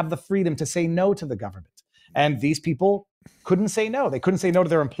again have the freedom to say no to the government. And these people couldn't say no. They couldn't say no to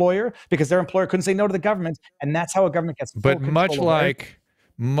their employer because their employer couldn't say no to the government. And that's how a government gets full control.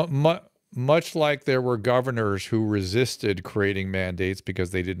 But much like there were governors who resisted creating mandates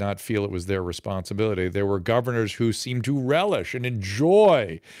because they did not feel it was their responsibility, there were governors who seemed to relish and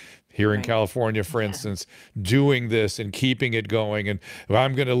enjoy here in California, for instance, doing this and keeping it going. And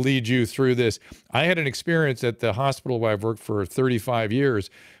I'm going to lead you through this. I had an experience at the hospital where I've worked for 35 years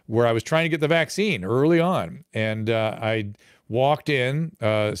where I was trying to get the vaccine early on. And I walked in,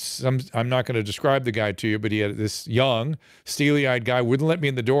 I'm not going to describe the guy to you, but he had this young, steely-eyed guy, wouldn't let me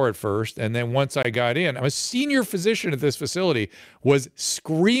in the door at first. And then once I got in, I'm a senior physician at this facility, was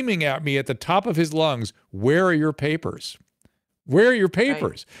screaming at me at the top of his lungs, "Where are your papers? Where are your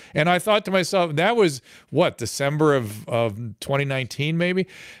papers?" Right. And I thought to myself, that was what, December of 2019 maybe,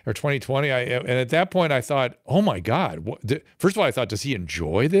 or 2020. And at that point I thought, oh my God, first of all, I thought, does he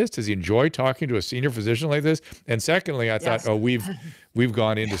enjoy this? Does he enjoy talking to a senior physician like this? And secondly, I thought, oh, we've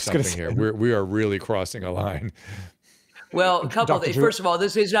gone into something here. We are really crossing a line. Well, a couple of things. First of all,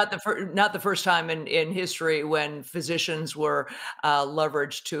 this is not the first time in history when physicians were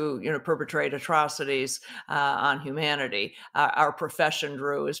leveraged to perpetrate atrocities on humanity. Our profession,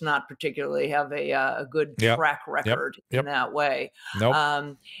 Drew, is not particularly have a good track record in that way.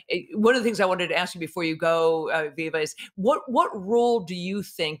 Nope. One of the things I wanted to ask you before you go, Viva, is what role do you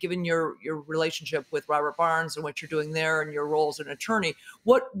think, given your relationship with Robert Barnes and what you're doing there and your role as an attorney,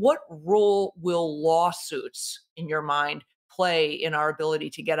 what role will lawsuits, in your mind, play in our ability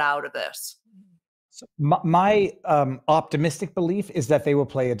to get out of this? So my optimistic belief is that they will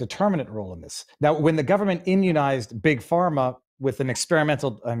play a determinant role in this. Now, when the government immunized Big Pharma with an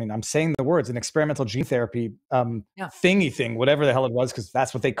experimental, I'm saying the words, an experimental gene therapy thingy thing, whatever the hell it was, because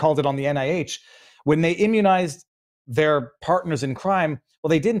that's what they called it on the NIH. When they immunized their partners in crime, well,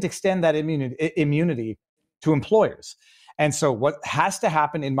 they didn't extend that immunity to employers. And so what has to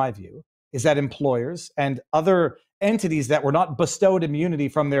happen, in my view, is that employers and other entities that were not bestowed immunity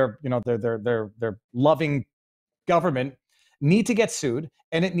from their loving government need to get sued,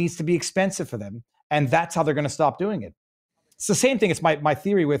 and it needs to be expensive for them. And that's how they're going to stop doing it. It's the same thing. It's my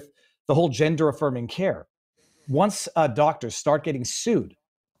theory with the whole gender affirming care. Once doctors start getting sued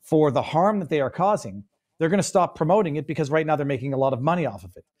for the harm that they are causing, they're going to stop promoting it because right now they're making a lot of money off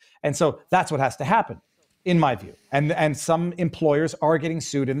of it. And so that's what has to happen, in my view. And some employers are getting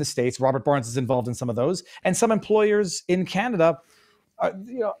sued in the States. Robert Barnes is involved in some of those. And some employers in Canada,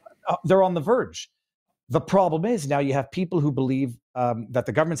 they're on the verge. The problem is now you have people who believe that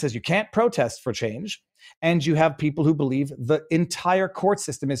the government says you can't protest for change. And you have people who believe the entire court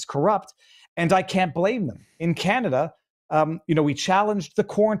system is corrupt. And I can't blame them. In Canada, we challenged the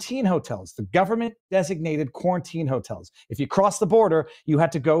quarantine hotels, the government designated quarantine hotels. If you cross the border, you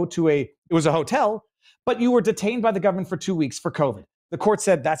had to go to it was a hotel, but you were detained by the government for 2 weeks for COVID. The court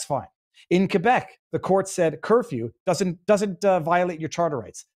said that's fine. In Quebec, the court said curfew doesn't violate your charter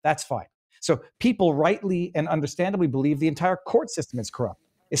rights. That's fine. So people rightly and understandably believe the entire court system is corrupt,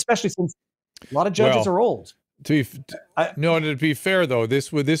 especially since a lot of judges are old. To be fair, though,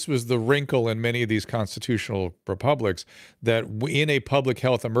 this was the wrinkle in many of these constitutional republics, that in a public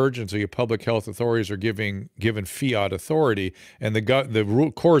health emergency, public health authorities are given fiat authority, and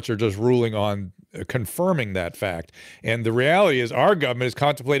the courts are just ruling on confirming that fact. And the reality is our government is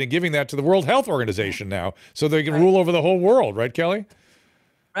contemplating giving that to the World Health Organization now, so they can rule over the whole world. Right, Kelly?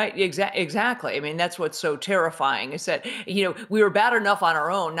 Right, exactly. I mean, that's what's so terrifying is that, we were bad enough on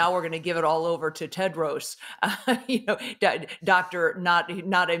our own. Now we're going to give it all over to Tedros, doctor, not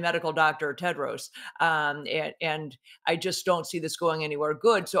a medical doctor, Tedros. And I just don't see this going anywhere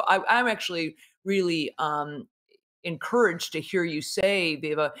good. So I'm actually really encouraged to hear you say,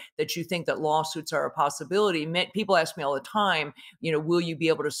 Viva, that you think that lawsuits are a possibility. People ask me all the time, will you be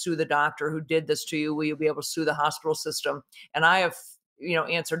able to sue the doctor who did this to you? Will you be able to sue the hospital system? And I have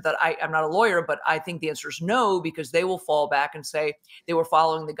answered that I'm not a lawyer, but I think the answer is no, because they will fall back and say they were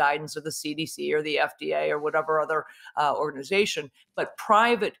following the guidance of the CDC or the FDA or whatever other organization. But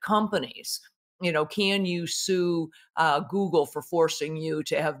private companies, can you sue Google for forcing you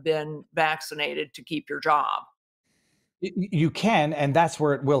to have been vaccinated to keep your job? You can, and that's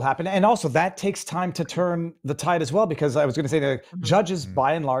where it will happen. And also, that takes time to turn the tide as well, because I was going to say that judges,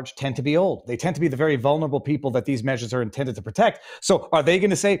 by and large, tend to be old. They tend to be the very vulnerable people that these measures are intended to protect. So are they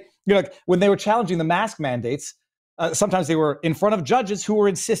going to say, like when they were challenging the mask mandates, sometimes they were in front of judges who were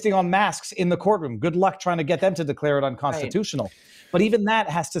insisting on masks in the courtroom. Good luck trying to get them to declare it unconstitutional. Right. But even that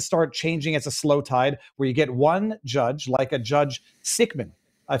has to start changing as a slow tide, where you get one judge, like a Judge Stickman.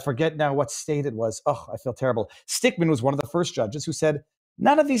 I forget now what state it was. Oh, I feel terrible. Stickman was one of the first judges who said,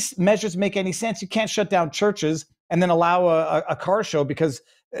 none of these measures make any sense. You can't shut down churches and then allow a car show because,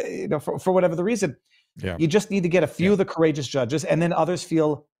 for whatever the reason. Yeah. You just need to get a few of the courageous judges, and then others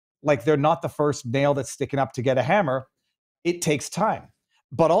feel like they're not the first nail that's sticking up to get a hammer. It takes time.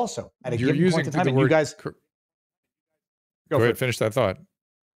 But also, at a given point in time, and you guys... Go ahead, finish that thought.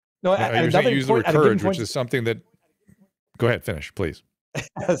 No, you're saying use the word courage, which is something that... Go ahead, finish, please.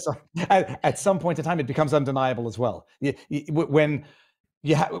 So at some point in time, it becomes undeniable as well. When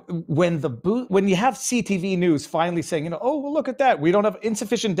you have CTV News finally saying, oh, well, look at that, we don't have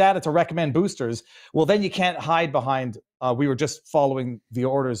insufficient data to recommend boosters. Well, then you can't hide behind we were just following the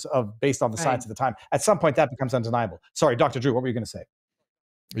orders based on the science at the time. At some point, that becomes undeniable. Sorry, Dr. Drew, what were you going to say?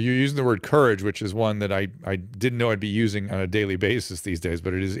 You're using the word courage, which is one that I didn't know I'd be using on a daily basis these days,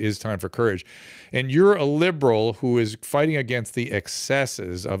 but it is time for courage. And you're a liberal who is fighting against the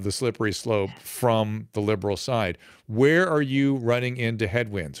excesses of the slippery slope from the liberal side. Where are you running into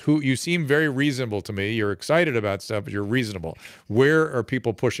headwinds? You seem very reasonable to me. You're excited about stuff, but you're reasonable. Where are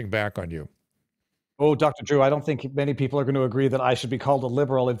people pushing back on you? Oh, Dr. Drew, I don't think many people are going to agree that I should be called a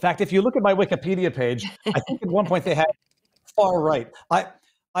liberal. In fact, if you look at my Wikipedia page, I think at one point they had far right.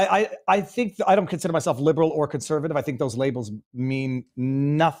 I think I don't consider myself liberal or conservative. I think those labels mean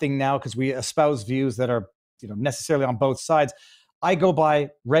nothing now because we espouse views that are, necessarily on both sides. I go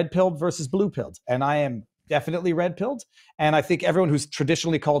by red-pilled versus blue-pilled, and I am definitely red-pilled. And I think everyone who's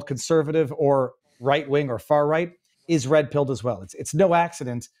traditionally called conservative or right-wing or far-right is red-pilled as well. It's no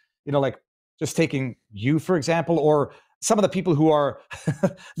accident, like just taking you, for example, or some of the people who are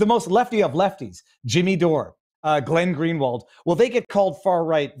the most lefty of lefties, Jimmy Dore, Glenn Greenwald. Well, they get called far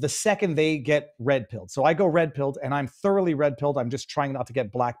right the second they get red pilled. So I go red pilled, and I'm thoroughly red pilled. I'm just trying not to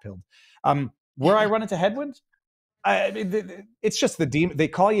get black pilled. Where I run into headwinds, it's just the demon. They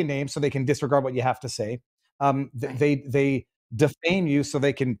call you names so they can disregard what you have to say. They defame you so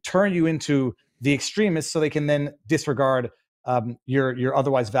they can turn you into the extremists so they can then disregard your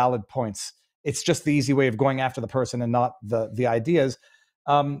otherwise valid points. It's just the easy way of going after the person and not the ideas.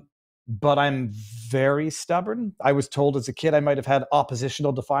 But I'm very stubborn. I was told as a kid I might have had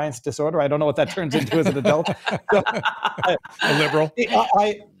oppositional defiance disorder. I don't know what that turns into as an adult. So, a liberal.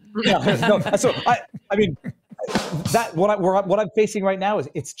 I mean, that what I'm facing right now is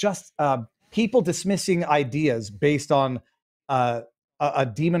it's just people dismissing ideas based on a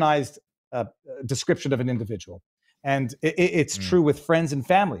demonized description of an individual. And it's true with friends and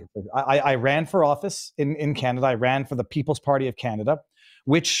family. I ran for office in Canada. I ran for the People's Party of Canada,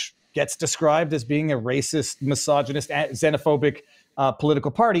 which gets described as being a racist, misogynist, xenophobic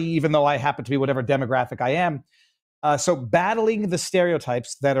political party, even though I happen to be whatever demographic I am. So battling the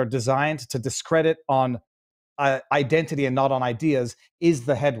stereotypes that are designed to discredit on identity and not on ideas is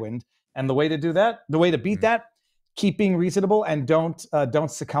the headwind. And the way to do that, the way to beat that, keep being reasonable and don't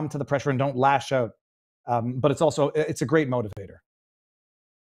succumb to the pressure and don't lash out. But it's a great motivator.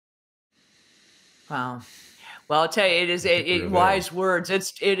 Wow. Well, I'll tell you, it is wise words.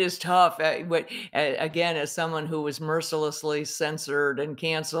 It is tough. Again, as someone who was mercilessly censored and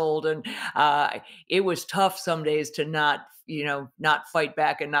canceled, and it was tough some days to not fight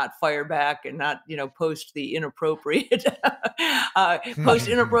back and not fire back and not, post the inappropriate, post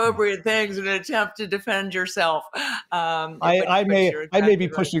inappropriate things in an attempt to defend yourself. I may be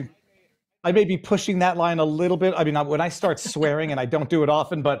pushing that line a little bit. I mean, when I start swearing, and I don't do it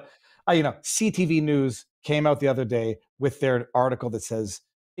often, but CTV News came out the other day with their article that says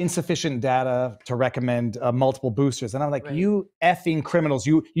insufficient data to recommend multiple boosters. And I'm like, Right. you effing criminals,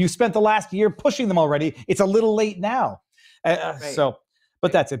 you spent the last year pushing them already. It's a little late now. Right. So,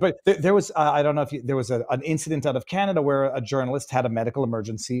 but that's it. But there was, I don't know if there was an incident out of Canada where a journalist had a medical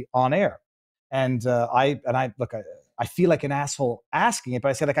emergency on air. And I feel like an asshole asking it, but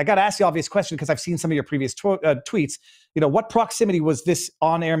I said, like, I got to ask the obvious question because I've seen some of your previous tweets. What proximity was this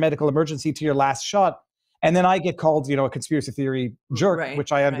on-air medical emergency to your last shot? And then I get called, a conspiracy theory jerk, Right,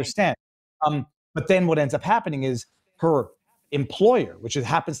 which I understand. But then what ends up happening is her employer, which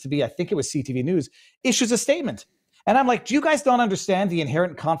happens to be, I think it was CTV News, issues a statement. And I'm like, do you guys not understand the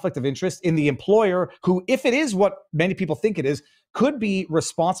inherent conflict of interest in the employer who, if it is what many people think it is, could be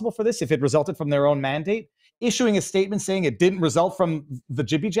responsible for this if it resulted from their own mandate, issuing a statement saying it didn't result from the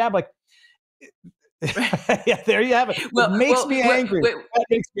jibby jab? Like, yeah, there you have it. It makes me angry.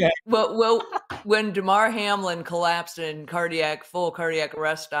 Well, when Damar Hamlin collapsed in full cardiac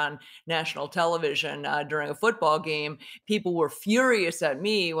arrest on national television during a football game, people were furious at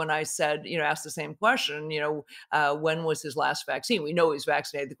me when I said, asked the same question, when was his last vaccine? We know he was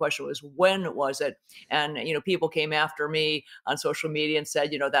vaccinated. The question was, when was it? And, people came after me on social media and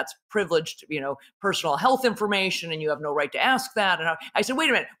said, that's privileged, personal health information, and you have no right to ask that. And I said, wait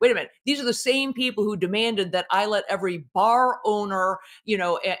a minute. These are the same people who demanded that I let every bar owner,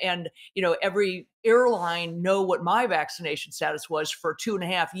 and every airline know what my vaccination status was for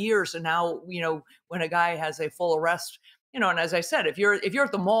 2.5 years. And now, when a guy has a full arrest, and as I said, if you're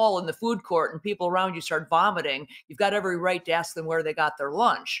at the mall in the food court and people around you start vomiting, you've got every right to ask them where they got their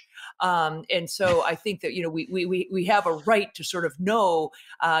lunch. And so I think that we have a right to sort of know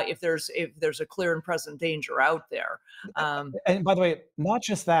if there's a clear and present danger out there. And by the way, not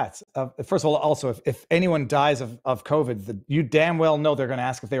just that. First of all, also, if anyone dies of COVID, you damn well know they're going to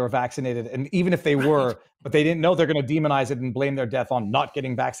ask if they were vaccinated, and even if they were, but they didn't know, they're going to demonize it and blame their death on not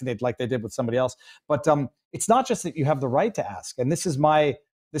getting vaccinated like they did with somebody else. But it's not just that you have the right to ask, and this is my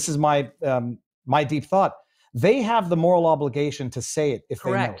deep thought. They have the moral obligation to say it if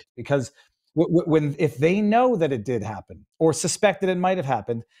they know it, because if they know that it did happen or suspect that it might have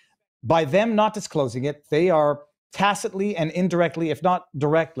happened, by them not disclosing it, they are tacitly and indirectly, if not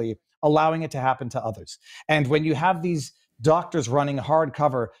directly, allowing it to happen to others. And when you have these doctors running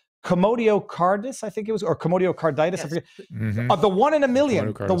hardcover, Commotio cardis, I think it was, or Commotio carditis, Yes. I forget, Mhm. the one in a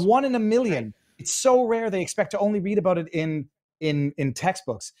million, Commotio the cardis. one in a million. It's so rare they expect to only read about it in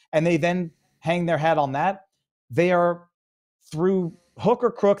textbooks, and they then hang their hat on that. They are, through hook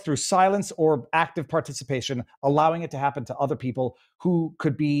or crook, through silence or active participation, allowing it to happen to other people who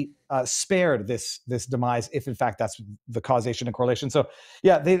could be spared this demise if, in fact, that's the causation and correlation. So,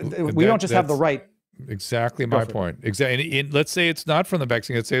 yeah, we don't just have the right. Exactly my point. Exactly. And let's say it's not from the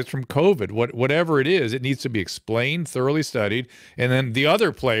vaccine. Let's say it's from COVID. Whatever it is, it needs to be explained, thoroughly studied, and then the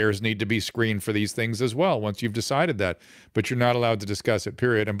other players need to be screened for these things as well once you've decided that. But you're not allowed to discuss it,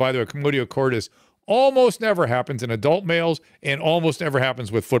 period. And by the way, Commotio cordis almost never happens in adult males and almost never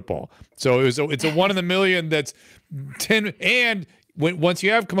happens with football. So it's a 1 in a million that's 10. And once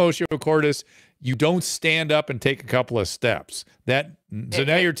you have Commotio cordis, you don't stand up and take a couple of steps. So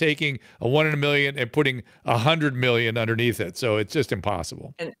now you're taking a 1 in a million and putting 100 million underneath it. So it's just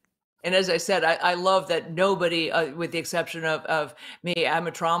impossible. And as I said, I love that nobody, with the exception of me, I'm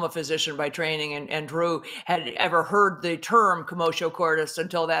a trauma physician by training, and Drew had ever heard the term Commotio cordis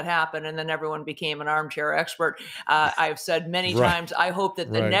until that happened, and then everyone became an armchair expert. I've said many times, I hope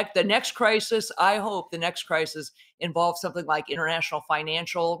that the next crisis involves something like international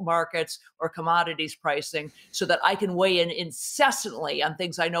financial markets or commodities pricing, so that I can weigh in incessantly on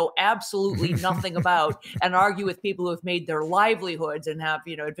things I know absolutely nothing about and argue with people who have made their livelihoods and have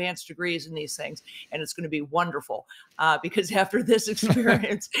advanced degrees in these things. And it's going to be wonderful because after this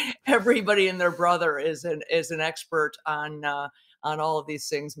experience, everybody and their brother is an expert on all of these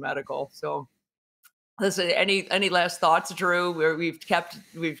things medical. So. Listen, any last thoughts, Drew? Where we've kept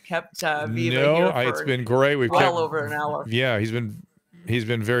Viva here for it's been great. We've kept over an hour. Yeah, he's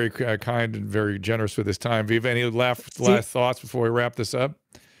been very kind and very generous with his time. Viva, any last thoughts before we wrap this up?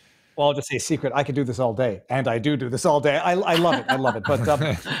 Well, I'll just say a secret. I could do this all day, and I do this all day. I love it. I love it.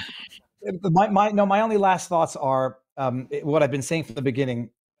 But my only last thoughts are what I've been saying from the beginning.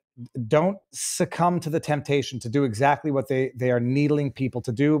 Don't succumb to the temptation to do exactly what they are needling people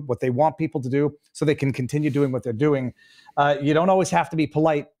to do, what they want people to do, so they can continue doing what they're doing. You don't always have to be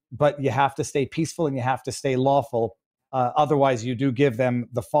polite, but you have to stay peaceful and you have to stay lawful. Otherwise, you do give them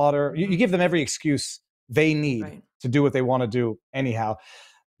the fodder. You give them every excuse they need to do what they want to do anyhow.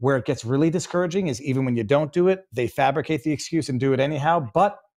 Where it gets really discouraging is even when you don't do it, they fabricate the excuse and do it anyhow.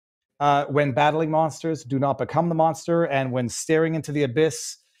 But when battling monsters, do not become the monster. And when staring into the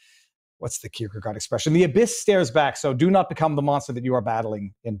abyss, what's the Kierkegaard expression? The abyss stares back, so do not become the monster that you are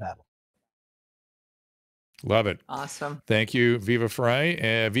battling in battle. Love it. Awesome. Thank you, Viva Frei.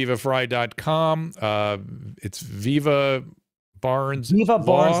 VivaFrei.com. It's Viva Barnes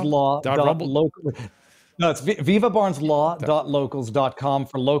Law. Rumble. No, it's vivabarneslaw.locals.com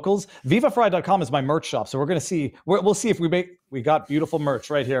for locals. VivaFrei.com is my merch shop, so we'll see if we got beautiful merch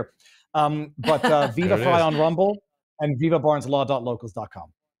right here. But Viva Frei on Rumble and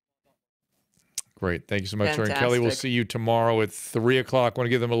vivabarneslaw.locals.com. Great. Thank you so much, Fantastic. Kelly. We'll see you tomorrow at 3 o'clock. Want to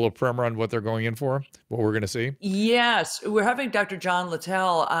give them a little primer on what they're going in for, what we're going to see? Yes. We're having Dr. John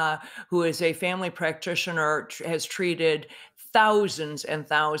Littell, who is a family practitioner, has treated thousands and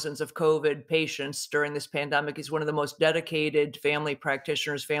thousands of COVID patients during this pandemic. He's one of the most dedicated family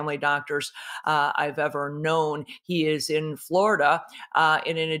practitioners, family doctors I've ever known. He is in Florida.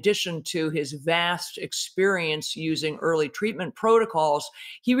 And in addition to his vast experience using early treatment protocols,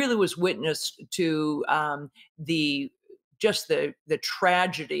 he really was witness to the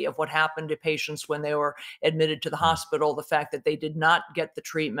tragedy of what happened to patients when they were admitted to the hospital, the fact that they did not get the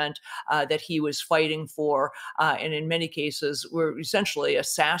treatment that he was fighting for, and in many cases were essentially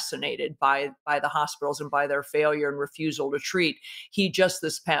assassinated by the hospitals and by their failure and refusal to treat. He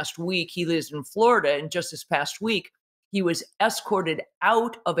lives in Florida, and just this past week, he was escorted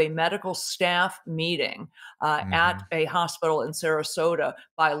out of a medical staff meeting at a hospital in Sarasota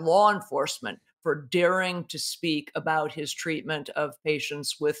by law enforcement for daring to speak about his treatment of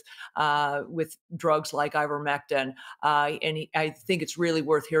patients with drugs like ivermectin. I think it's really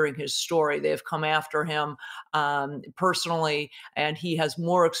worth hearing his story. They have come after him personally, and he has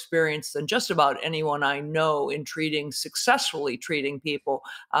more experience than just about anyone I know in successfully treating people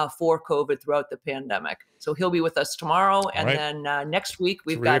for COVID throughout the pandemic. So he'll be with us tomorrow. And then next week,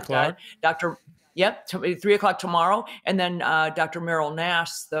 we've got Dr. Yep, 3 o'clock tomorrow. And then Dr. Merrill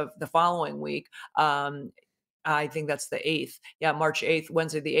Nass the following week. I think that's the 8th. Yeah, March 8th,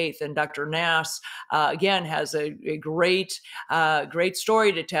 Wednesday the 8th. And Dr. Nass, again, has a great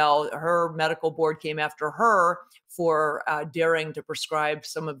story to tell. Her medical board came after her for daring to prescribe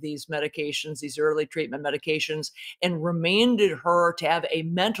some of these medications, these early treatment medications, and remanded her to have a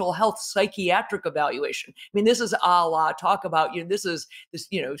mental health psychiatric evaluation. I mean, this is a la talk about, this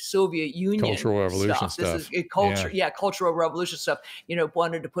Soviet Union cultural revolution stuff. This is cultural revolution stuff.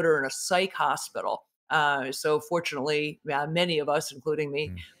 Wanted to put her in a psych hospital. So fortunately, many of us, including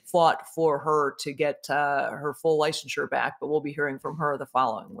me, fought for her to get her full licensure back, but we'll be hearing from her the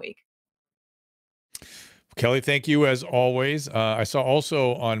following week. Kelly, thank you as always. I saw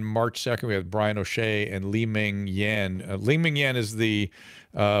also on March 2nd, we have Brian O'Shea and Li Ming Yan. Li Ming Yan is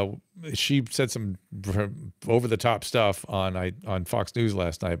she said some over-the-top stuff on Fox News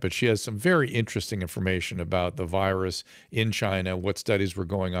last night, but she has some very interesting information about the virus in China, what studies were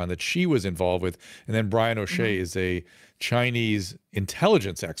going on that she was involved with. And then Brian O'Shea is a Chinese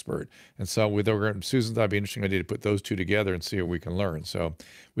intelligence expert. And so Susan thought it'd be an interesting idea to put those two together and see what we can learn. So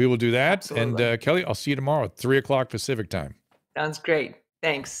we will do that. Absolutely. And Kelly, I'll see you tomorrow at 3 o'clock Pacific time. Sounds great.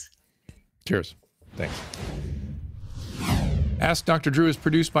 Thanks. Cheers. Thanks. Ask Dr. Drew is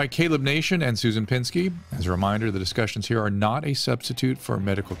produced by Caleb Nation and Susan Pinsky. As a reminder, the discussions here are not a substitute for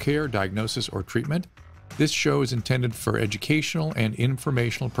medical care, diagnosis, or treatment. This show is intended for educational and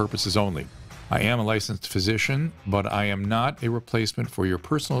informational purposes only. I am a licensed physician, but I am not a replacement for your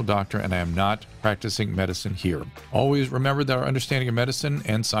personal doctor, and I am not practicing medicine here. Always remember that our understanding of medicine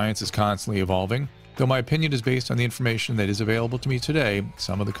and science is constantly evolving. Though my opinion is based on the information that is available to me today,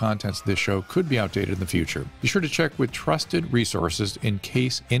 some of the contents of this show could be outdated in the future. Be sure to check with trusted resources in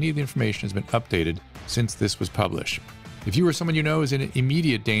case any of the information has been updated since this was published. If you or someone you know is in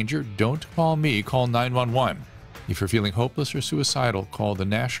immediate danger, don't call me, call 911. If you're feeling hopeless or suicidal, call the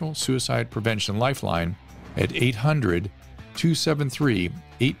National Suicide Prevention Lifeline at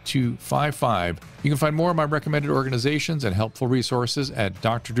 800-273-8255. You can find more of my recommended organizations and helpful resources at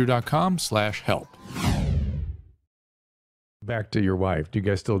drdrew.com/help. Back to your wife. Do you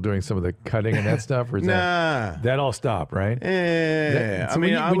guys still doing some of the cutting and that stuff? Or is that all stopped, right? Yeah.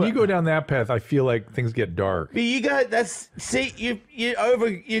 When you go down that path, I feel like things get dark. But you're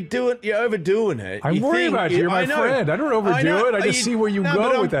overdoing it. I'm worried about you. You're my friend. I don't overdo it. I just see where you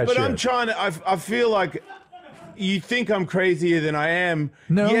go with that shit. But I'm trying to, I feel like you think I'm crazier than I am.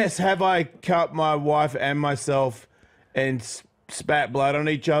 No. Yes, have I cut my wife and myself and spat blood on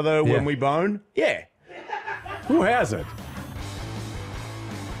each other when we bone? Yeah. Who hasn't?